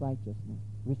 self-righteousness,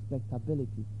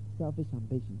 respectability, selfish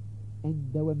ambition.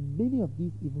 And there were many of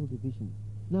these evil divisions.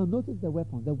 Now notice the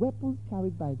weapons. The weapons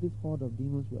carried by this horde of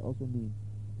demons were also named.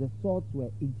 The swords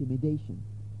were intimidation.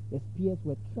 The spears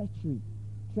were treachery.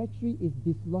 Treachery is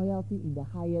disloyalty in the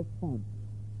highest form.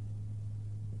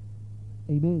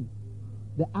 Amen.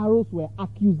 The arrows were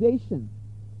accusation,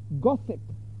 gossip,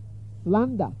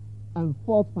 slander, and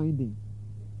fault finding.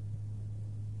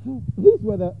 These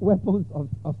were the weapons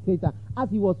of Satan as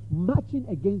he was marching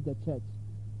against the church.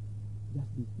 Just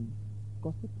these things.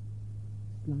 Gossip,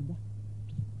 slander.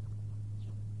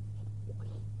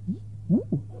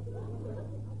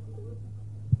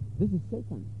 This is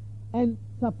Satan. And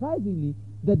surprisingly,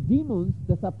 the demons,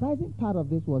 the surprising part of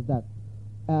this was that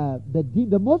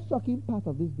the most shocking part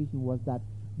of this vision was that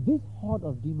this horde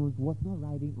of demons was not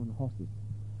riding on horses,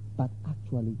 but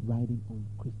actually riding on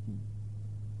Christians.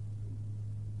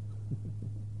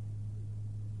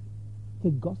 To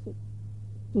gossip,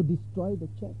 to destroy the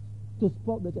church, to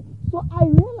spoil the church. So I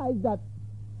realized that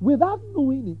without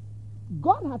knowing it,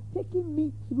 God had taken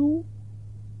me through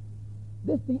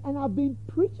this thing, and I've been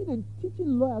preaching and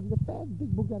teaching loyalty. The first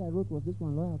big book that I wrote was this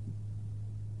one, Loyalty.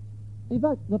 In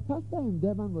fact, the pastor in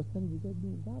Durban was telling me, he said,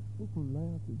 man, that book on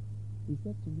loyalty, he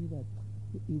said to me that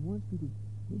he wants me to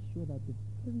make sure that the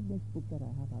very next book that I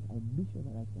have out, I make sure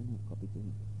that I send a copy to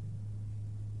him.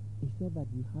 He said that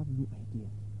you have no idea.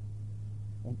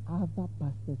 And other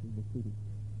pastors in the city.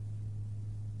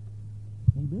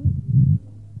 Amen.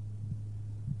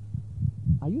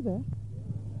 Are you there?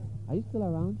 Are you still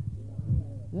around?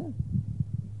 Yeah.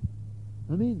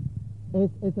 I mean,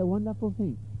 it's a wonderful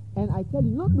thing. And I tell you,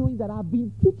 not knowing that I've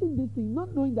been teaching this thing,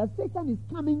 not knowing that Satan is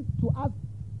coming to us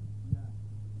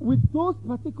with those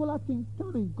particular things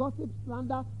coming, gossip,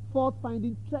 slander, fault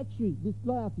finding, treachery,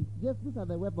 disloyalty. Yes, these are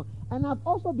the weapons. And I've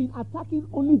also been attacking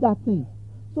only that thing.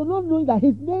 So not knowing that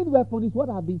his main weapon is what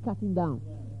I've been cutting down.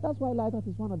 That's why Lighthouse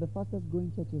is one of the fastest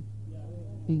growing churches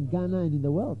in Ghana and in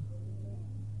the world.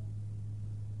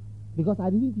 Because I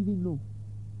didn't even know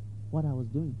what I was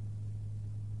doing.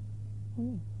 Oh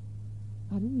yeah.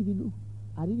 I didn't even know.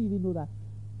 I didn't even know that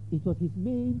it was his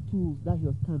main tools that he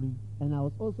was coming. And I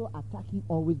was also attacking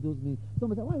always those main.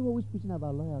 Somebody said, why are you always preaching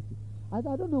about loyalty? I said,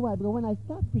 I don't know why, because when I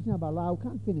start preaching about loyalty, I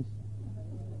can't finish.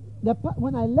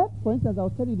 When I left, for instance, I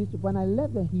was telling you this, when I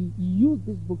left, he used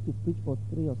this book to preach for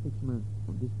 3 or 6 months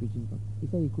on this preaching. He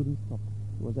said he couldn't stop.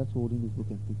 He was just holding this book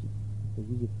and preaching.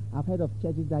 I've heard of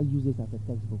churches that use it as a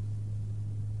textbook.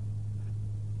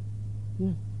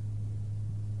 Yeah.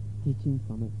 Teaching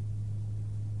from it.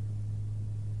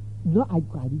 No, I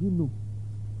didn't know.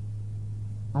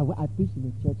 I preached in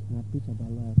the church and I preached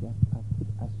about loyalty.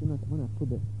 As soon as when I put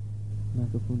the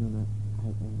microphone on,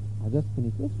 I just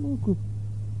finished a small group.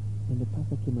 And the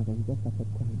pastor came out and he just started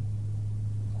crying.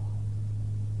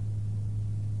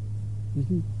 You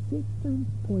see, Satan's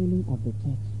spoiling of the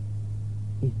church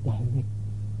is direct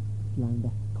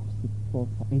slander, gossip, false,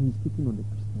 and he's sitting on the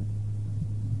Christians.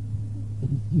 And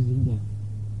he's using them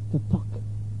to talk,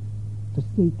 to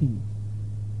say things,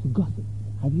 to gossip.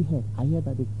 Have you heard? I heard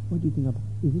that day. What do you think about?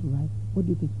 Is it right? What do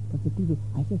you think? Pastor Clifford,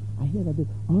 I said, I heard that day.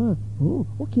 Oh,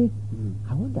 okay.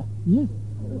 I wonder. Yes.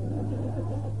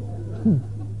 Man.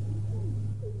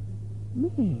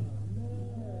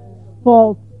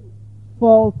 Fault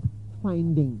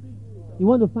finding. You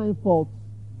want to find fault?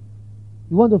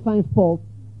 You want to find fault?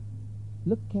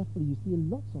 Look carefully. You see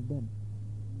lots of them.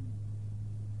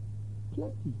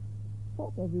 Plenty.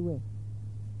 Fault everywhere.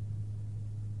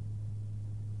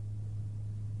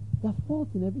 There are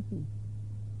faults in everything.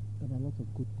 But there are lots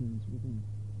of good things within.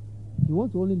 If you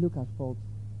want to only look at faults,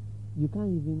 you can't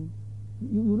even,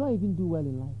 you will not even do well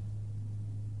in life.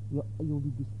 You'll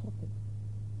be distorted.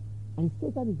 And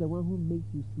Satan is the one who makes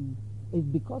you see. It's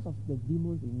because of the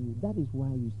demons in you. That is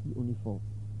why you see only faults.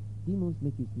 Demons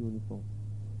make you see only faults.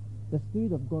 The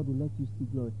Spirit of God will let you see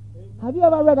glory. Have you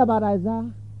ever read about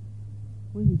Isaiah?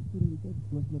 When he stood, he said,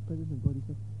 he was in the presence of God. He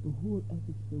said, the whole earth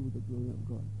is filled with the glory of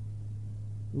God.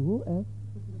 The whole earth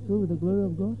filled with the glory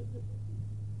of God.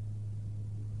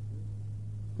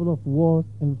 Full of wars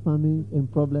and famines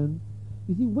and problems.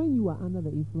 You see, when you are under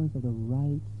the influence of the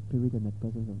right spirit and the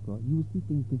presence of God, you will see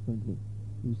things differently.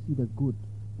 You will see the good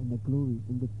and the glory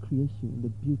and the creation and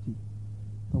the beauty.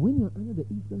 But when you are under the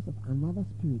influence of another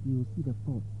spirit, you will see the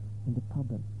fault and the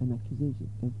problem and accusation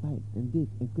and fight and this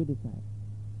and criticize.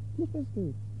 Different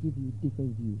spirits give you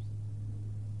different views.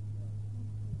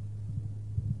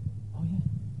 Oh yeah.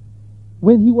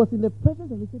 When he was in the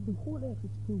presence of, he said, the whole earth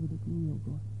is filled with the glory of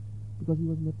God. Because he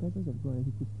was in the presence of God and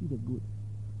he could see the good.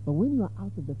 But when you are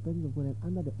out of the presence of God and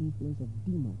under the influence of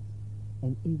demons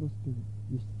and evil spirits,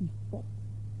 you see fault.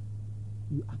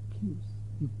 You accuse.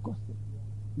 You gossip.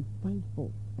 You find fault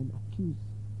and accuse.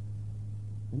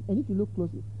 And if you look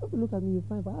closely, if you look at me, you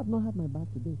find, but I have not had my bath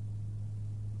today.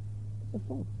 It's a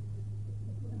fault.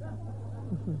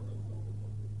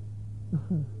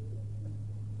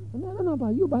 And I don't know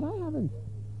about you, but I haven't.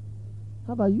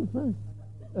 How about you first?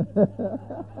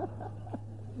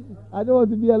 I don't want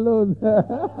to be alone.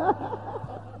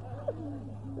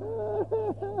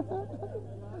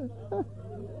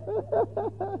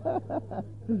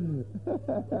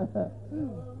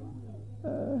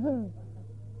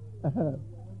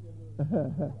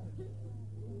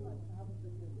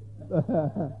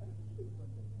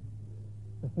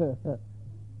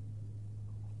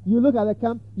 You look at the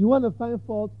camp, you want to find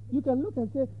fault. You can look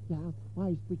and say, yeah, why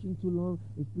is preaching too long?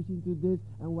 He's preaching to this,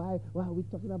 and why are we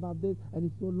talking about this, and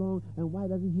it's so long, and why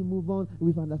doesn't he move on?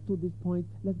 We've understood this point.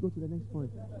 Let's go to the next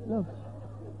point. No.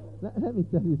 Let me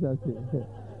tell you something.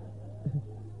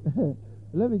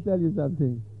 Let me tell you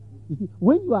something. You see,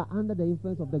 when you are under the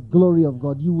influence of the glory of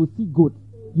God, you will see good.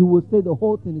 You will say the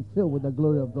whole thing is filled with the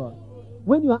glory of God.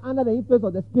 When you are under the influence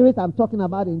of the spirit I'm talking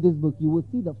about in this book, you will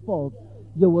see the fault.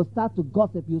 You will start to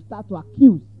gossip. You start to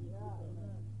accuse.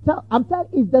 I'm telling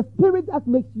you, it's the spirit that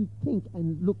makes you think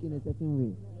and look in a certain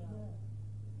way.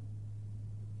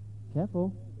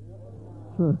 Careful.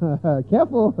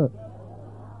 Careful.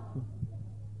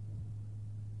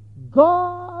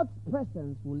 God's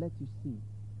presence will let you see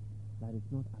that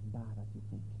it's not as bad as you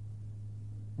think.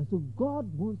 And so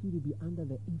God wants you to be under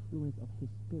the influence of His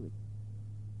Spirit.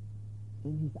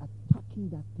 And He's attacking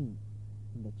that thing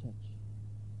in the church.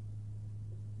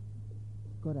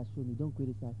 God has shown me, don't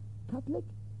criticize. Catholic,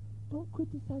 don't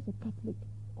criticize a Catholic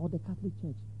or the Catholic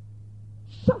Church.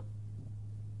 Shut!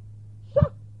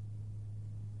 Shut!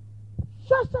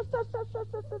 Shut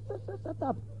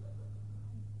up.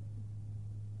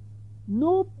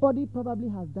 Nobody probably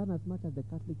has done as much as the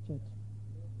Catholic Church.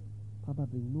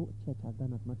 Probably no church has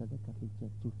done as much as the Catholic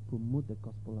Church to promote the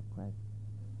gospel of Christ.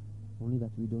 Only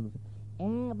that we don't know.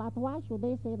 But why should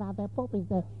they say that the Pope is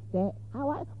why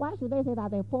should they say that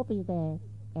the Pope is the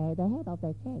head of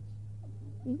the church?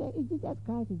 Is Jesus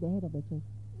Christ is the head of the church?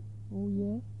 Oh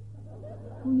yeah?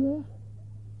 Oh yeah?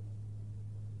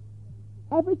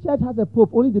 Every church has a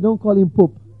Pope, only they don't call him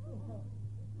Pope.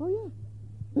 Oh yeah?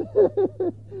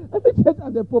 Every church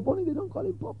has a Pope, only they don't call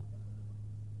him Pope.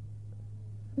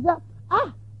 Is that,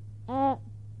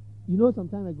 you know, some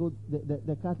time ago,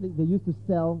 the Catholics, they used to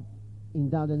sell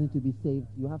indulgence to be saved.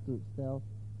 You have to sell.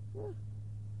 Yeah.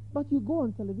 But you go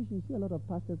on television, you see a lot of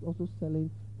pastors also selling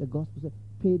the gospel. Say,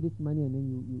 pay this money and then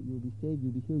you'll be saved,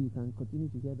 you'll be healed, you can continue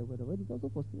to hear the word of God. It's also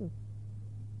for sale.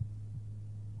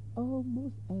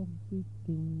 Almost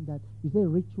everything that, you say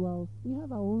rituals, we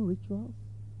have our own rituals.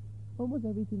 Almost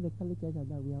everything the Catholic Church has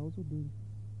done, we are also doing.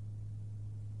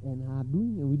 And are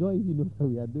doing, and we don't even know that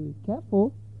we are doing.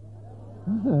 Careful.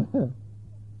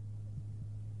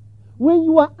 When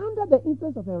you are under the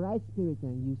influence of a right spirit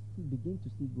and you begin to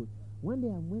see good. One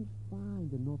day I went far in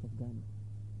the north of Ghana,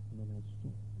 and then I saw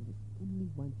there was only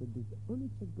one church. The only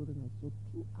church building I saw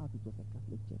throughout it was a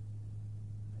Catholic church.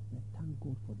 I said, thank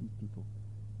God for these people.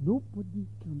 Nobody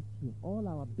comes here. All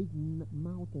our big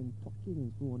mouth and talking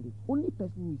and so on. The only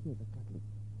person who is here is a Catholic.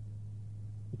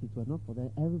 If it were not for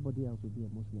them, everybody else would be a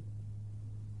Muslim.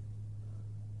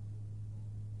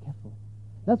 Careful.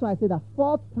 That's why I say that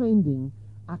fault finding,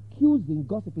 accusing,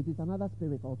 gossip, it is another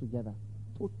spirit altogether.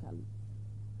 Totally.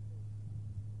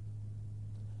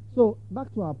 So,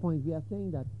 back to our point, we are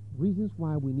saying that reasons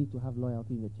why we need to have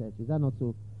loyalty in the church. Is that not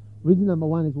so? Reason number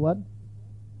one is what?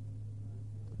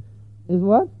 Is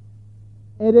what?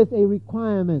 It is a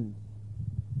requirement.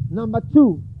 Number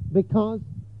two, because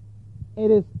it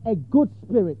is a good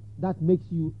spirit that makes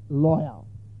you loyal.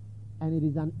 And it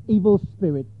is an evil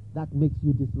spirit that makes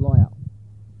you disloyal.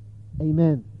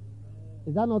 Amen.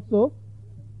 Is that not so?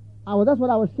 That's what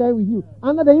I was sharing with you.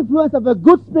 Under the influence of a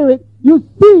good spirit, you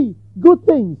see good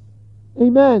things.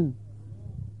 Amen.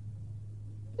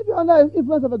 If you're under the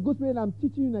influence of a good spirit, I'm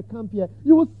teaching you in a camp here,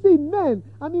 you will see men.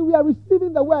 We are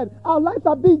receiving the word. Our lives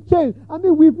are being changed.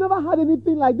 We've never had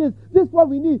anything like this. This is what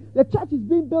we need. The church is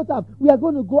being built up. We are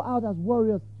going to go out as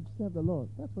warriors to serve the Lord.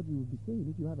 That's what you will be saying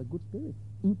if you have a good spirit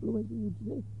influencing you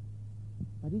today.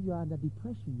 But if you are under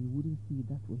depression, you wouldn't see it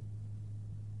that way.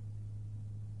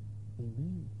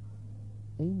 Amen.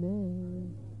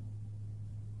 Amen.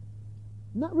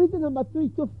 Now, reason number three,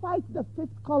 to fight the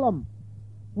fifth column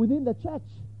within the church.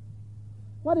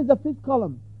 What is the fifth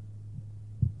column?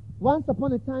 Once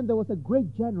upon a time, there was a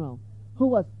great general who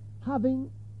was having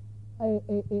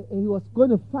he was going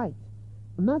to fight.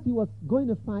 And as he was going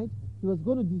to fight, he was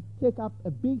going to take up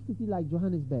a big city like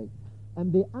Johannesburg.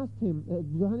 And they asked him,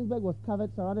 Johannesburg was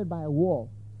surrounded by a wall,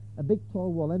 a big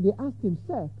tall wall. And they asked him,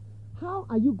 sir, how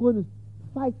are you going to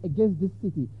fight against this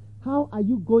city? How are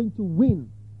you going to win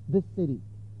this city?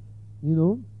 You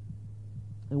know?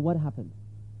 And what happened?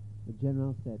 The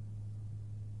general said,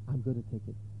 I'm going to take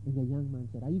it. And the young man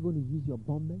said, are you going to use your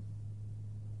bombers?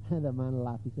 And the man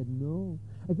laughed. He said, no.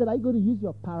 I said, are you going to use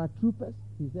your paratroopers?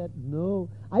 He said, no.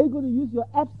 Are you going to use your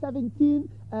F-17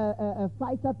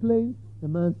 fighter planes? The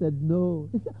man said, no.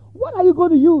 He said, what are you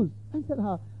going to use? I said,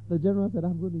 how? The general said,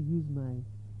 I'm going to use my...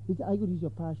 He said, are you going to use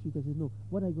your parachute? I said, no.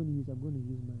 What are you going to use? I'm going to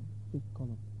use my fifth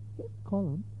column. Fifth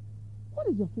column? What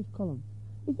is your fifth column?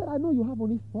 He said, I know you have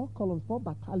only 4 columns, 4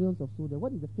 battalions of soldiers.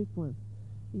 What is the fifth one?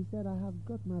 He said, I have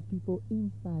got my people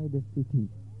inside the city.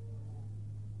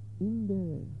 In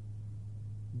there.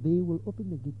 They will open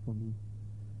the gate for me.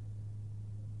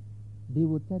 They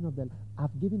will turn off the...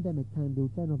 I've given them a time. They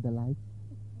will turn off the lights.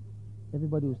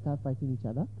 Everybody will start fighting each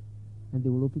other. And they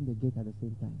will open the gate at the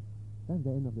same time. That's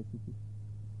the end of the city.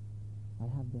 I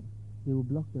have them. They will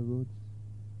block the roads.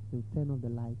 They will turn off the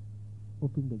lights.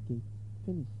 Open the gate.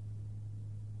 Finish.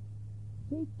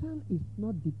 Satan is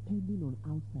not depending on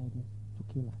outsiders to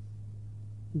kill us.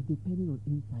 He's depending on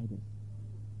insiders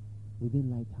within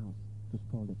Lighthouse to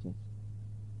spoil the church.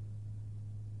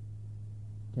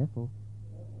 Careful.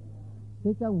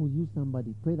 Satan will use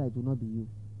somebody. Pray that it will not be you.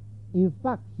 In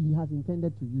fact, he has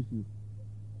intended to use you.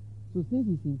 So since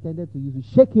he's intended to use you,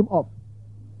 shake him off.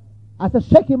 I said,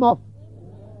 shake him off.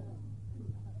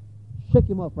 Shake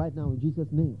him off right now in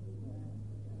Jesus' name.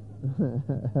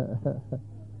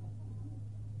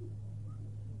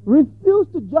 Refuse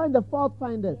to join the fault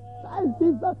finders. Try and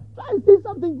see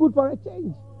something good for a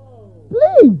change.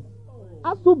 Please.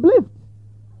 As to blift.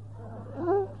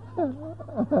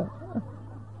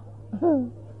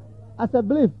 As a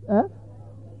blift.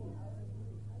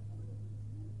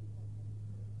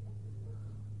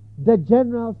 The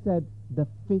general said the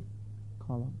fifth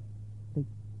column.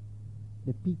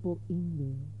 The people in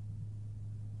there.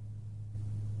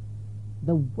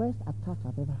 The worst attack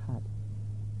I've ever had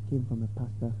came from a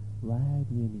pastor right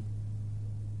near me.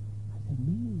 I said,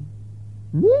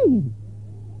 me?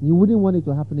 You wouldn't want it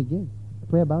to happen again.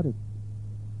 Pray about it.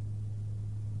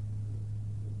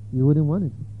 You wouldn't want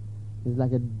it. It's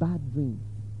like a bad dream.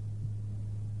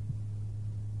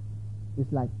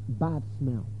 It's like bad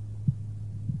smell.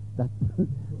 That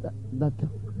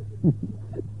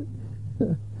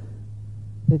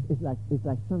it's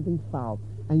like something foul.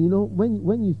 And you know,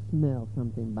 when you smell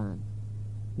something bad,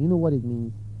 you know what it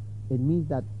means? It means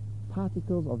that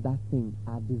particles of that thing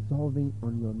are dissolving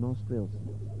on your nostrils.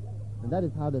 And that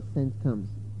is how the scent comes.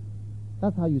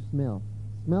 That's how you smell.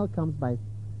 Smell comes by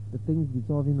the things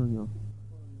dissolving on your...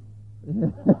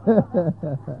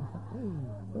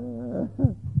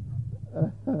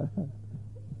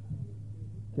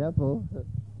 Careful.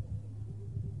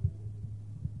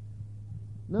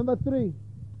 Number 3,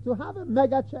 to have a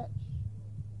mega church.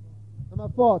 Number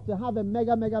 4, to have a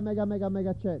mega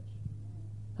church.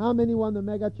 How many want a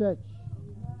mega church?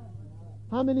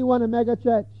 How many want a mega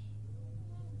church?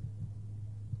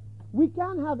 We're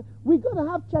going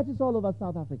to have churches all over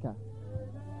South Africa.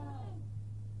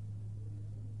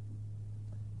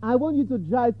 I want you to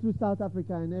drive through South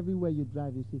Africa, and everywhere you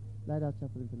drive, you see Lighthouse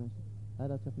Chapel International.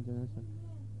 Lighthouse Chapel International.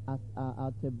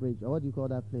 At Bridge, or what do you call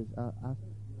that place?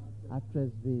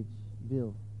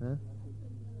 Attersville. Huh?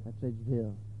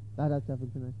 Attersville. Lighthouse Chapel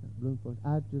International.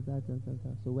 Bloemfontein.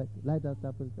 So what? Lighthouse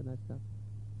Chapel International.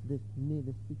 This near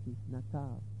the city,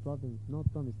 Natal province, North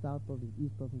province, South province,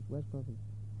 East province, West province.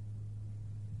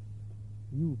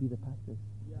 You will be the pastors.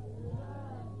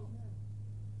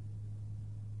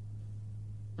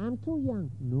 I'm too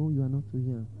young. No, you are not too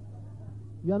young.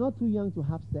 You are not too young to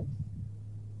have sex.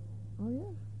 Oh,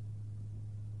 yeah.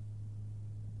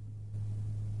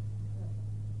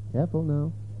 Careful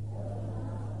now.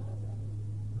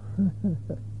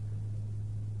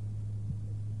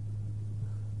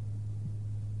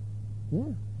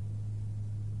 Yeah.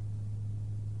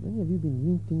 Many of you have been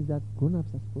doing things that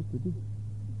grown-ups are supposed to do.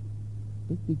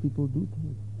 Big people do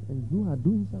things, and you are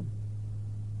doing some.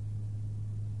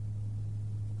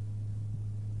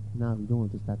 Now we don't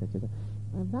want to start a church.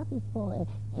 And that is for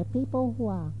people who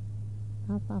are,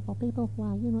 for people who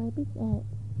are, a bit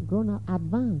grown up,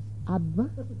 advanced.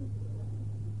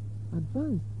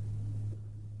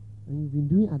 And you've been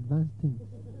doing advanced things.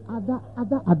 Other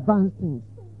advanced things.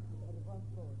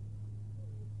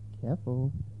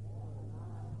 Careful.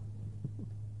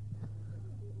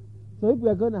 So if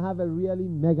we're going to have a really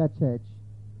mega church,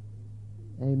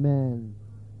 amen,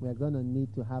 we're going to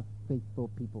need to have faithful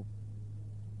people.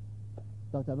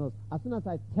 Dr. Mills, as soon as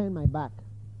I turn my back,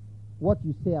 what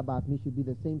you say about me should be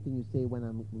the same thing you say when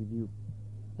I'm with you.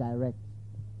 Direct.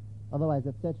 Otherwise,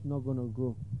 the church is not going to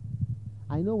grow.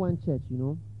 I know one church,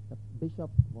 the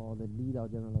bishop or the leader or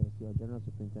general overseer or general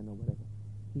superintendent or whatever.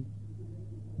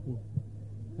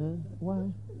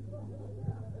 Why?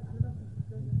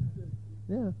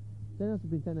 Yeah, general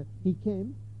superintendent. He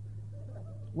came.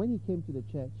 When he came to the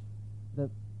church, the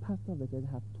pastor of the church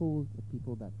had told the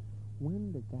people that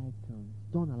when the guy comes,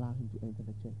 don't allow him to enter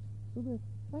the church. So the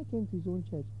guy came to his own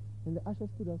church, and the usher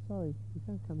stood up, sorry, he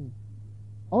can't come in.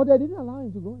 Oh, they didn't allow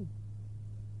him to go in.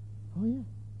 Oh, yeah.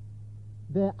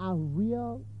 There are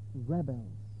real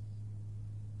rebels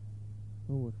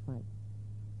who will fight.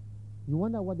 You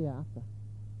wonder what they are after.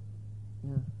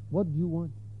 Yeah. What do you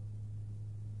want?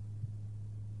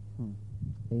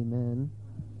 Amen.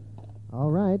 All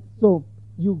right. So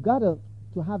you gotta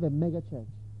to have a mega church.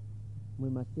 We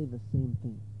must say the same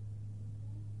thing.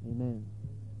 Amen.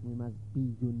 We must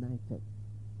be united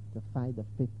to fight the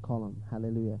fifth column.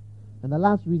 Hallelujah. And the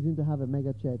last reason to have a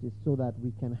mega church is so that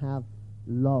we can have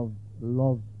love.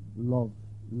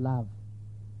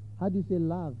 How do you say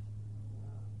love?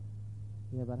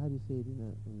 Yeah, but how do you say it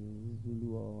in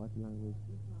Zulu or what language?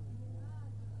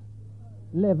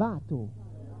 Levato.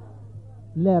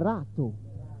 Lerato.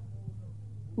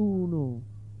 Uno.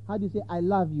 How do you say I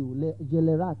love you?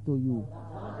 Gelerato you.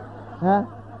 Huh?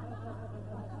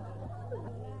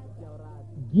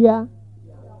 Gia.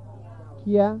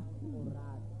 Kia.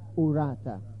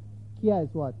 Urata. Kia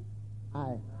is what?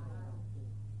 I.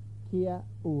 Kia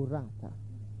urata.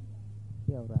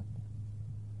 Kia urata.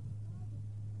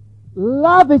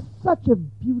 Love is such a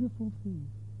beautiful thing.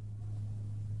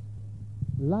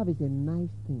 Love is a nice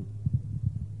thing.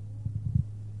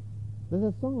 There's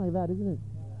a song like that, isn't it?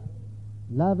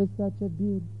 Love is such a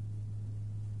beauty.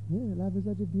 Yeah, love is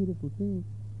such a beautiful thing.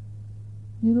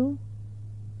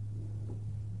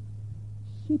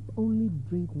 Sheep only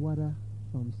drink water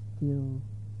from still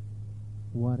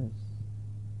waters.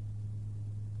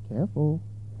 Careful.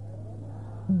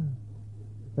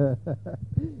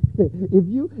 If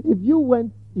you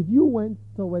went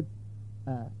towards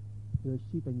your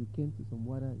sheep and you came to some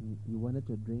water and you wanted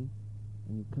to drink,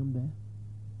 and you come there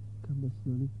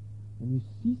slowly, and you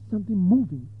see something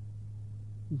moving,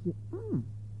 you say,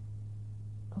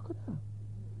 crocodile,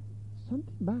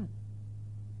 something bad.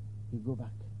 You go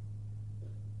back.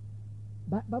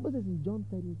 Bible says in John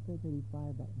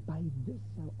 30:35 that by this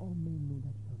shall all men know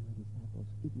that you are my disciples,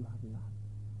 if you have love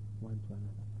one to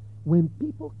another. When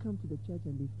people come to the church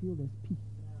and they feel there's peace,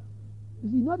 you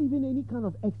see, not even any kind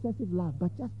of excessive love,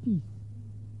 but just peace.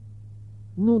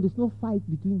 No, there's no fight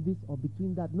between this or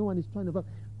between that. No one is trying to.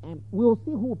 We'll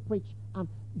see who will preach.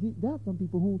 There are some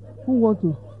people who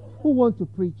want to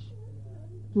preach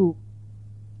to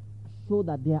show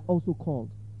that they are also called.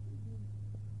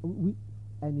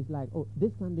 And it's like, oh,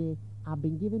 this Sunday I've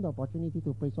been given the opportunity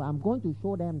to preach, so I'm going to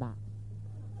show them that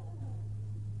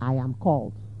I am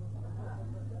called.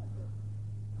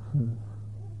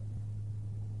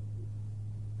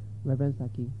 Reverend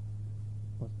Saki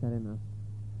was telling us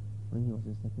when he was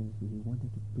in secondary school, he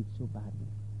wanted to preach so badly.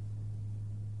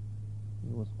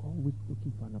 He was always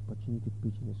looking for an opportunity to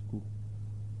preach in the school.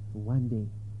 So one day,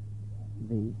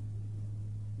 the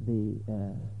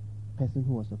person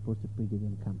who was supposed to preach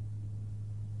didn't come.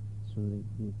 So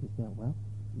they said, well,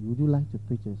 would you like to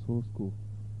preach in this whole school?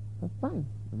 That's fine.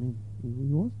 I mean,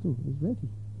 he wants to. He's ready.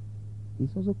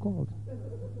 He's also called.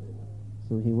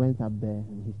 So he went up there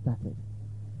and he started.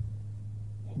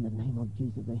 In the name of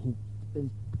Jesus. And he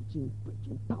was preaching,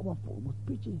 powerful, was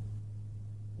preaching.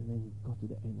 And then he got to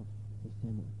the end of his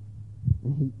sermon.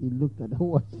 And he looked at the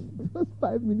watch. It was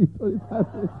 5 minutes, only 5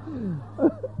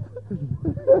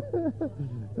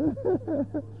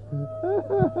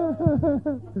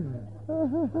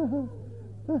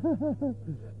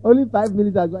 minutes. Only 5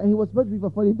 minutes ago. And he was supposed to be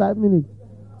for 45 minutes.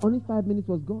 Only 5 minutes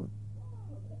was gone.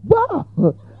 Wow!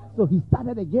 So he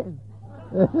started again.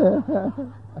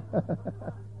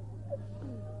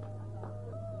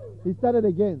 He started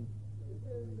again.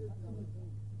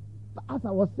 But as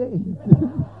I was saying,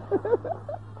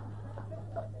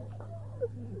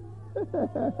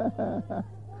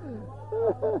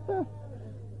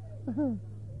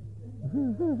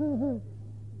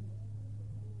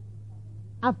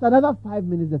 after another 5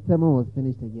 minutes, the sermon was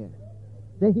finished again.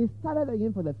 Then he started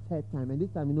again for the third time, and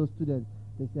this time, students,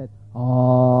 they said, "Oh."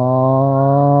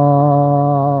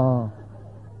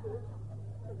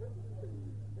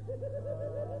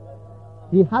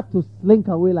 He had to slink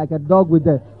away like a dog with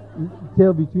the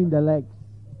tail between the legs.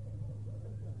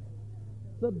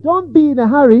 So don't be in a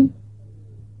hurry.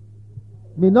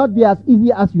 May not be as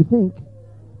easy as you think.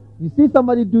 You see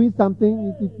somebody doing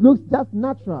something, it looks just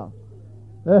natural.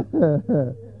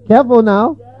 Careful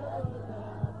now.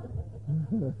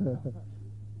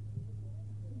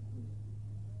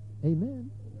 Amen.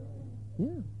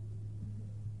 Yeah.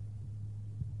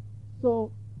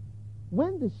 So,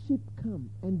 when the sheep come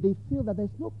and they feel that there's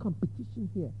no competition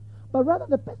here, but rather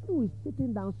the person who is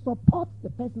sitting down supports the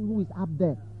person who is up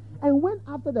there. And when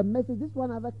after the message, this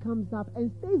one other comes up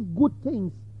and says good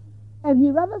things, and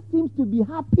he rather seems to be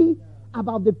happy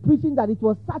about the preaching, that it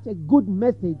was such a good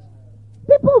message,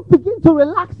 people begin to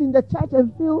relax in the church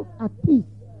and feel at peace.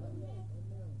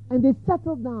 And they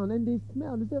settle down and they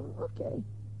smell. They say, okay.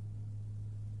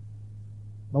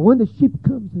 But when the sheep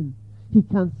comes in, he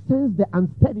can sense the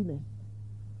unsteadiness.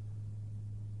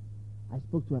 I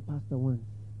spoke to a pastor once.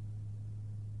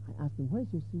 I asked him,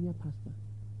 where's your senior pastor?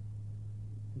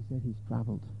 He said he's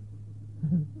traveled.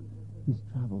 He's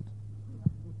traveled.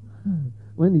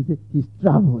 When he said he's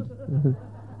traveled.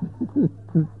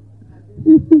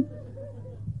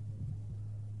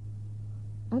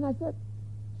 And I said,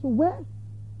 so where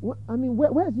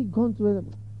has he gone to?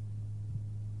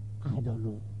 I don't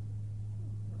know.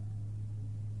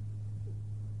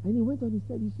 And he went on, he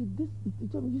said, you see, this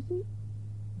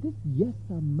yes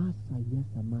sir, master, yes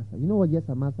sir, master. You know what yes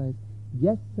sir, master is?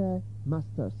 Yes sir,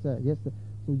 master, sir, yes sir.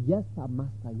 So yes sir,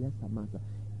 master, yes sir, master.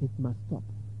 It must stop.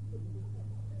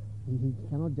 He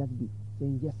cannot just be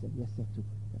saying yes sir to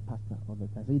the pastor all the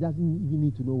time. So he doesn't even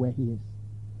need to know where he is.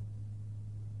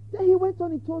 Then he went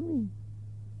on, he told me,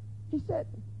 he said,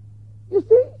 you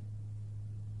see,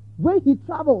 when he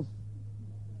travels,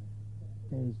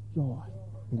 there is joy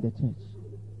in the church.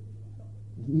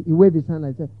 He waved his hand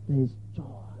and said, there is joy.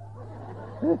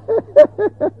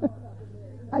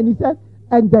 And he said,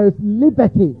 and there is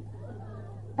liberty.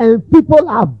 And people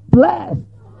are blessed.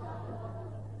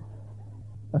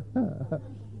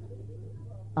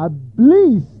 Are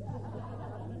blessed.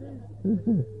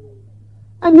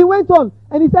 And he went on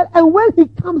and he said, and when he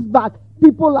comes back,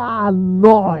 people are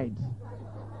annoyed.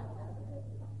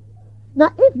 Now,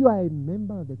 if you are a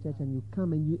member of the church and you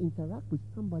come and you interact with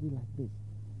somebody like this,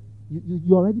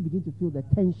 you already begin to feel the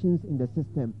tensions in the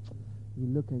system. You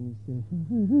look and you say,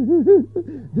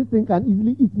 this thing can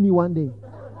easily eat me one day.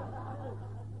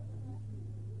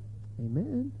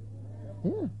 Amen.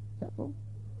 Yeah, careful.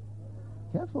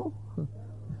 Careful.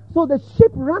 So the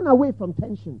sheep ran away from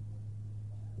tension.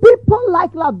 People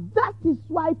like love. That is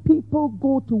why people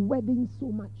go to weddings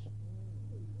so much.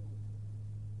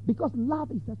 Because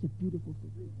love is such a beautiful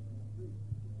thing.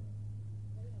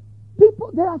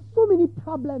 There are so many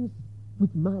problems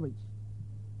with marriage.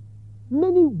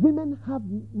 Many women have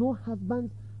no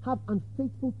husbands, have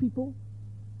unfaithful people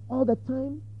all the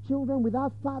time, children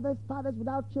without fathers, fathers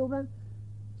without children,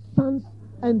 sons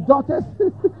and daughters.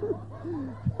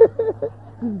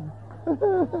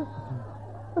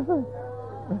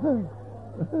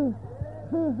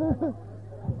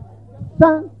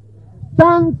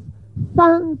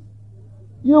 Sons.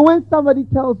 You know, when somebody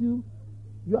tells you,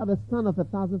 you are the son of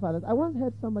 1,000 fathers. I once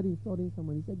heard somebody insulting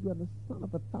someone. He said, you are the son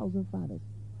of 1,000 fathers.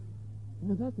 You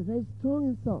know, that's a very strong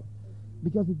insult.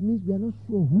 Because it means we are not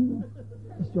sure who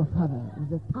is your father.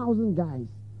 It's 1,000 guys.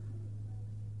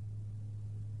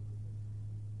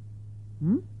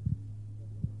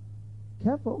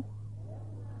 Careful.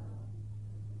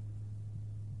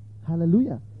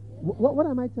 Hallelujah. What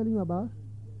am I telling you about?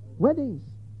 Weddings.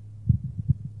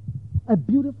 A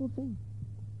beautiful thing.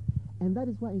 And that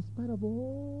is why, in spite of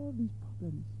all these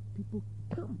problems, people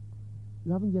come.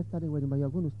 You haven't just started a wedding, but you're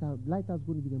going to start. Lighthouse is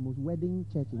going to be the most wedding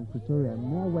church in Pretoria.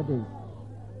 More weddings.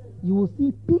 You will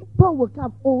see people will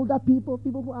come, older people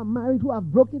who are married, who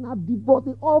have broken up, divorced,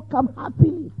 they all come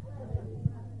happily.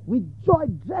 With joy,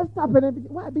 dressed up and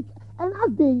everything. Why? And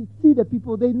as they see the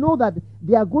people, they know that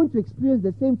they are going to experience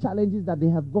the same challenges that they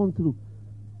have gone through.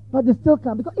 But they still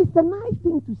come, because it's a nice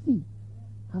thing to see.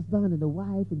 Husband and the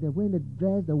wife, and they're wearing the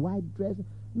dress, the white dress.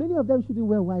 Many of them shouldn't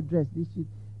wear white dress. You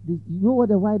know what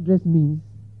the white dress means?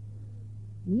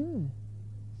 Yeah.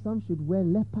 Some should wear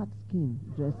leopard skin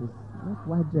dresses, not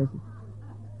white dresses.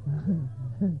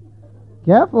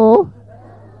 Careful.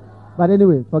 But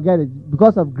anyway, forget it.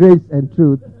 Because of grace and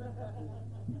truth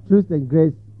and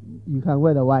grace, you can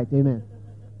wear the white. Amen.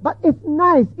 But it's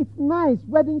nice. It's nice.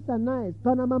 Weddings are nice.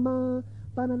 Panama,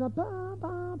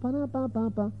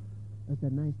 panapa. It's a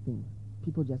nice thing.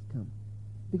 People just come.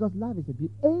 Because love is a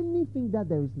beauty. Anything that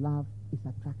there is love is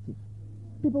attractive.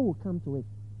 People will come to it.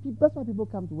 That's why people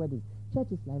come to weddings.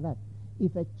 Church is like that.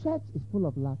 If a church is full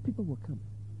of love, people will come.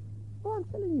 Oh, I'm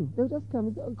telling you. They'll just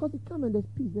come. Because they come and there's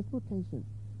peace. There's no tension.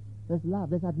 There's love.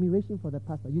 There's admiration for the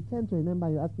pastor. You tend to remember,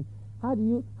 you ask him, how do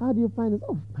you find it?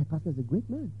 Oh, my pastor is a great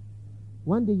man.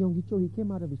 One day, Yongicho, he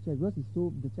came out of his church. Because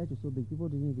the church is so big, people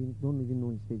don't even know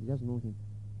his face. They just know him.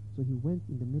 So he went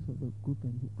in the middle of the group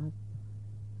and he asked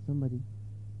somebody,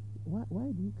 why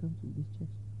do you come to this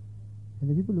church? And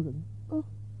the people look at him, oh,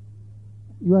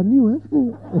 you are new, eh?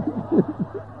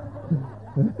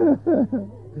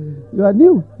 You are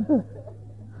new.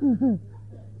 And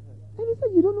he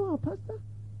said, you don't know our pastor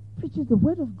preaches the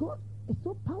word of God. It's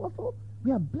so powerful.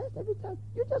 We are blessed every time.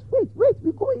 You just wait,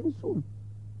 we go in soon.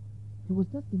 He was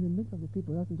just in the midst of the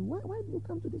people asking, why do you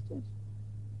come to this church?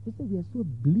 They said, we are so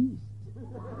pleased.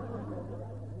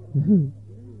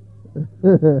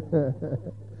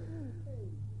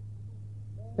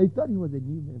 He thought he was a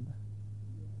new member.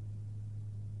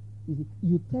 You see,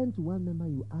 you turn to one member,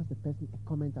 you ask the person a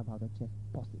comment about the church.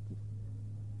 Positive.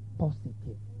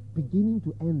 Positive. Beginning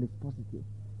to end is positive.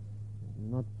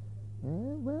 Not,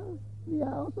 well, we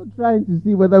are also trying to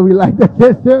see whether we like the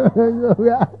church.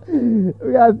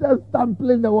 we are just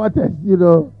sampling the waters, you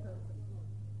know.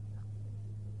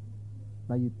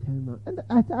 But you turn on. And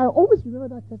I always remember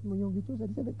that testimony. He said,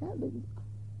 the guy,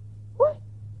 what?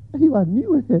 And you are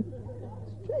new.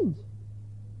 Strange.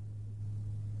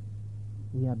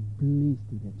 We are blessed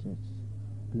in the church.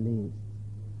 Blessed.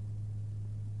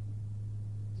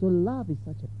 So love is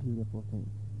such a beautiful thing.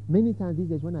 Many times these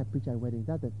days when I preach at weddings,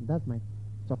 that's my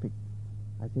topic.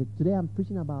 I say, today I'm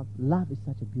preaching about love is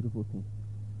such a beautiful thing.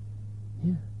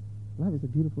 Yeah, love is a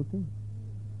beautiful thing.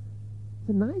 It's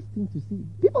a nice thing to see.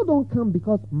 People don't come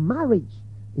because marriage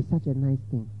is such a nice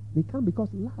thing. They come because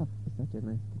love is such a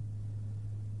nice thing.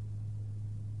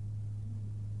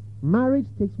 Marriage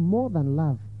takes more than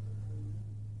love.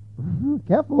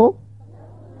 Careful.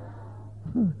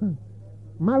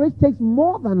 Marriage takes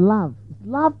more than love. It's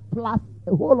love plus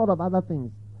a whole lot of other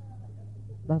things.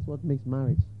 That's what makes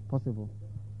marriage possible.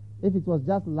 If it was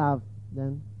just love,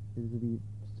 then it would be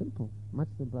simple, much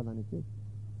simpler than it is.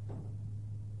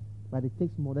 But it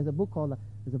takes more. There's a book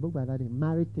by that name,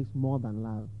 Marriage Takes More Than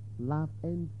Love. Love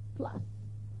and plus.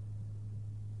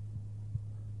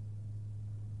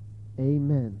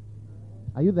 Amen.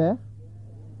 Are you there?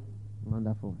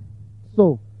 Wonderful.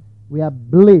 So, we are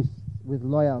blessed with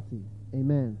loyalty.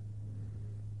 Amen.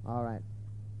 All right.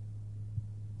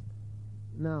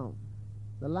 Now,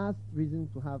 the last reason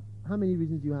to have, how many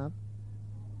reasons do you have?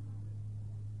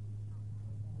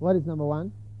 What is number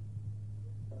one?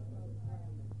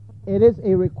 It is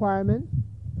a requirement.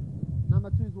 Number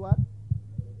two is what?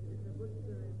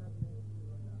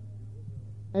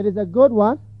 It is a good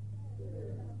what?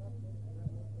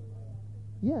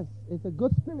 Yes, it's a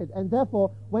good spirit. And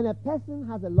therefore, when a person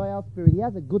has a loyal spirit, he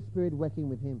has a good spirit working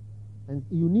with him. And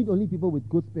you need only people with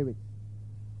good spirits.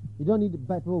 You don't need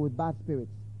people with bad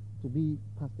spirits to be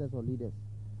pastors or leaders.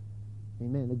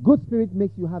 Amen. A good spirit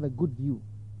makes you have a good view.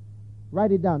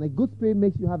 Write it down. A good spirit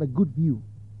makes you have a good view.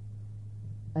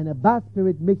 And a bad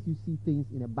spirit makes you see things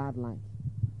in a bad light.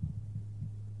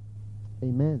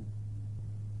 Amen.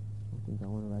 I think I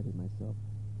want to write it myself.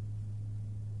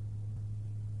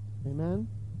 Amen.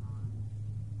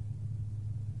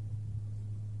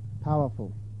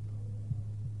 Powerful.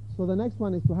 So the next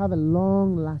one is to have a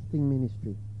long-lasting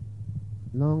ministry.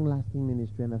 Long-lasting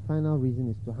ministry. And the final reason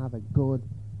is to have a good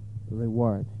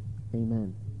reward.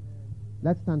 Amen.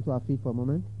 Let's stand to our feet for a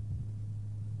moment.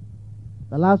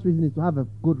 The last reason is to have a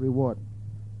good reward.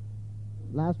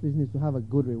 Last reason is to have a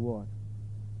good reward.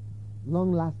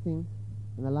 Long-lasting.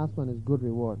 And the last one is good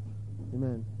reward.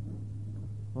 Amen.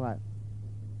 All right.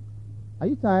 Are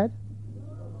you tired?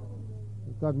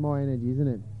 You've got more energy, isn't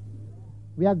it?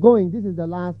 We are going. This is the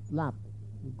last lap.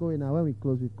 We're going now. When we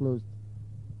close, we've closed.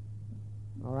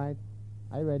 All right?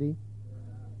 Are you ready?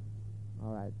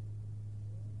 All right.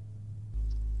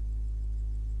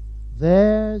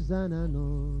 There's an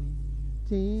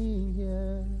anointing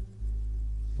here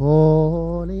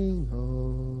falling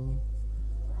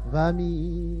over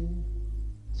me,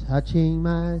 touching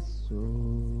my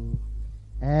soul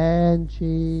and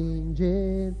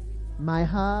changing my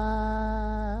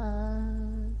heart.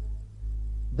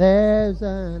 There's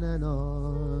an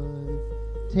anointing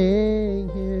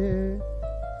here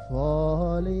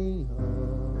falling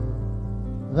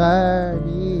over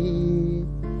me,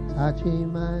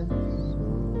 touching my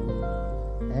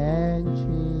soul and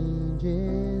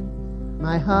changing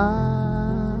my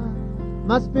heart.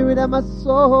 My spirit and my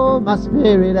soul, my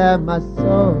spirit and my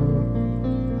soul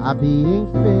are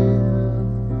being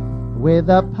filled with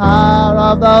the power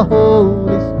of the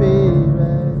Holy Spirit.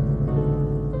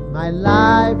 My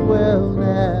life will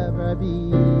never be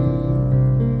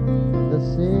the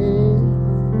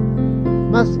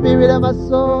same. My spirit and my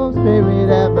soul, spirit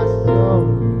and my soul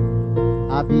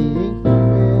are being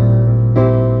filled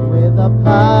with the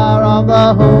power of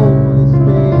the Holy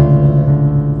Spirit.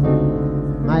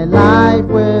 My life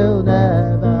will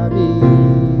never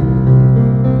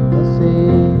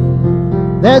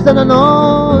There's an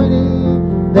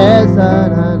anointing. There's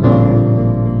an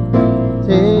anointing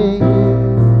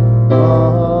here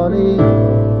falling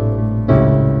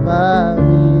by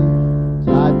me,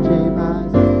 touching my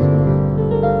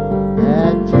soul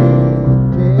and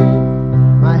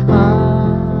changing my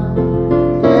heart.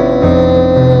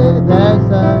 Yeah,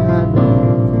 there's an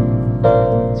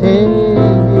anointing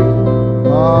here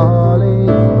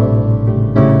falling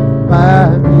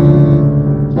by me,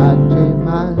 touching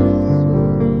my soul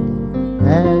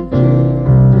and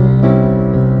changing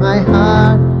my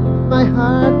heart, my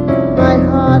heart, my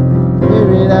heart,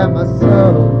 spirit and my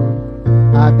soul.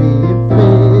 I'll be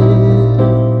filled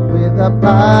with the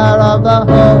power of the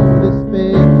Holy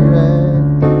Spirit.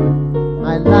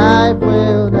 My life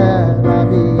will never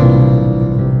be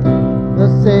the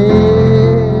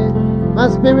same. My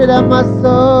spirit and my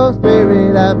soul,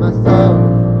 spirit and my soul.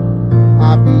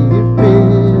 I'll be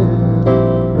filled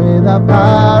with the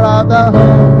power of the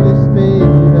Holy Spirit.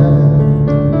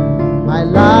 My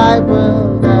life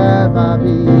will never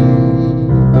be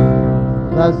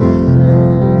the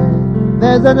same.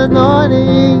 There's an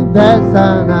anointing, there's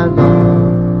an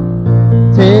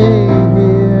anointing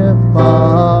here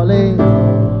falling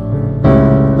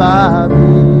by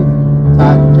me,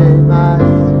 touching my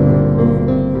soul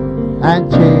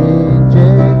and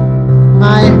changing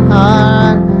my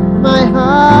heart, my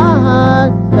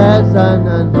heart. There's an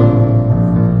anointing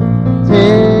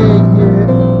here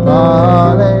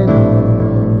falling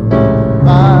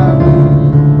by me,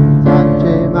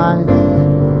 touching my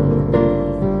soul,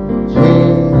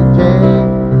 changing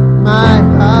my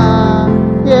heart.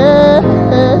 Yeah,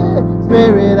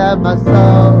 spirit and my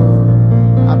soul,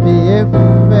 I'm being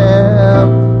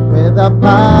filled with the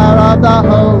power of the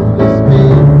Holy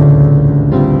Spirit.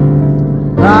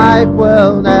 Life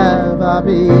will never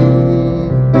be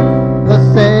the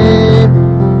same.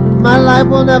 My life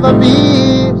will never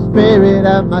be, spirit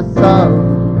and my soul.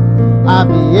 I'll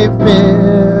be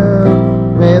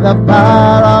filled with the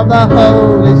power of the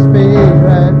Holy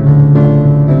Spirit.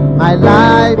 My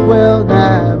life will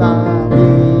never be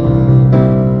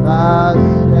the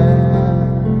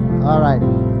same. All right.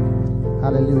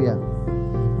 Hallelujah.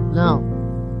 Now,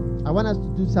 I want us to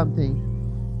do something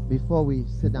before we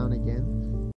sit down again.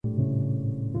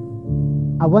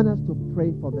 I want us to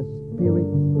pray for the spirit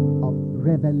of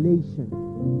revelation.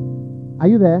 Are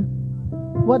you there?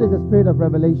 What is the spirit of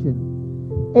revelation?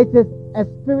 It is a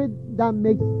spirit that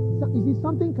makes, you see,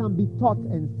 something can be taught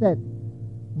and said,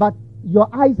 but your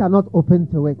eyes are not open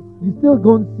to it. You still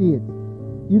don't see it.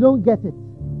 You don't get it.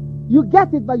 You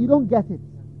get it, but you don't get it.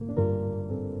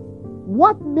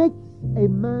 What makes a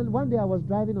man, one day I was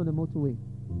driving on the motorway,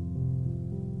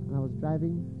 and I was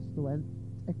driving slow, and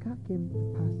a car came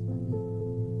past by me.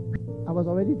 I was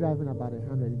already driving about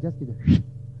 100. It just did a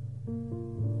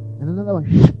and another one.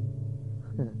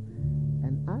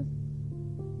 And as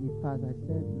he passed, I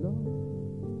said, Lord,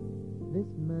 this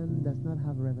man does not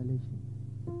have revelation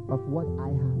of what I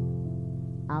have.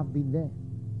 I've been there.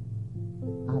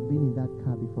 I've been in that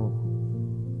car before.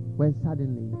 When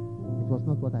suddenly, it was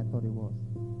not what I thought it was.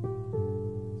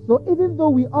 So even though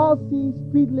we all see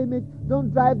speed limit,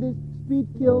 don't drive this, speed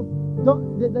kills,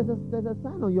 there's a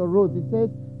sign on your road. It says,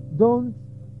 don't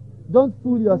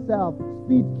fool yourself,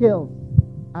 speed kills,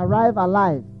 arrive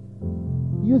alive.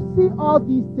 You see all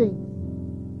these things.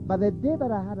 But the day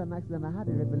that I had an accident, I had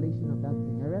a revelation of that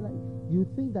thing. I realized you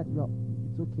think that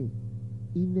it's okay.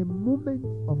 In a moment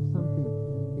of something,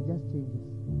 it just changes.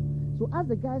 So as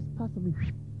the guys passed me,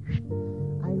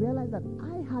 I realized that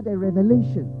I had a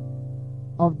revelation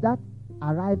of that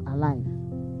arrive alive,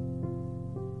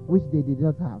 which they did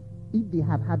not have. If they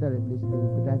had had a revelation, they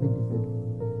would be driving differently.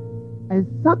 And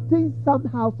something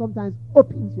somehow sometimes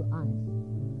opens your eyes.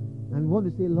 And we want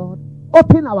to say, Lord,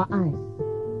 open our eyes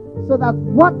so that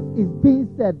what is being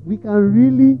said, we can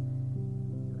really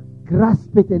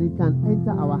grasp it and it can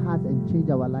enter our hearts and change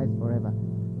our lives forever.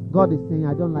 God is saying,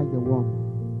 I don't like the warm,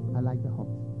 I like the hot.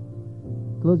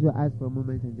 Close your eyes for a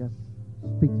moment and just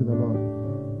speak to the Lord.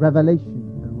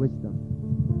 Revelation and wisdom.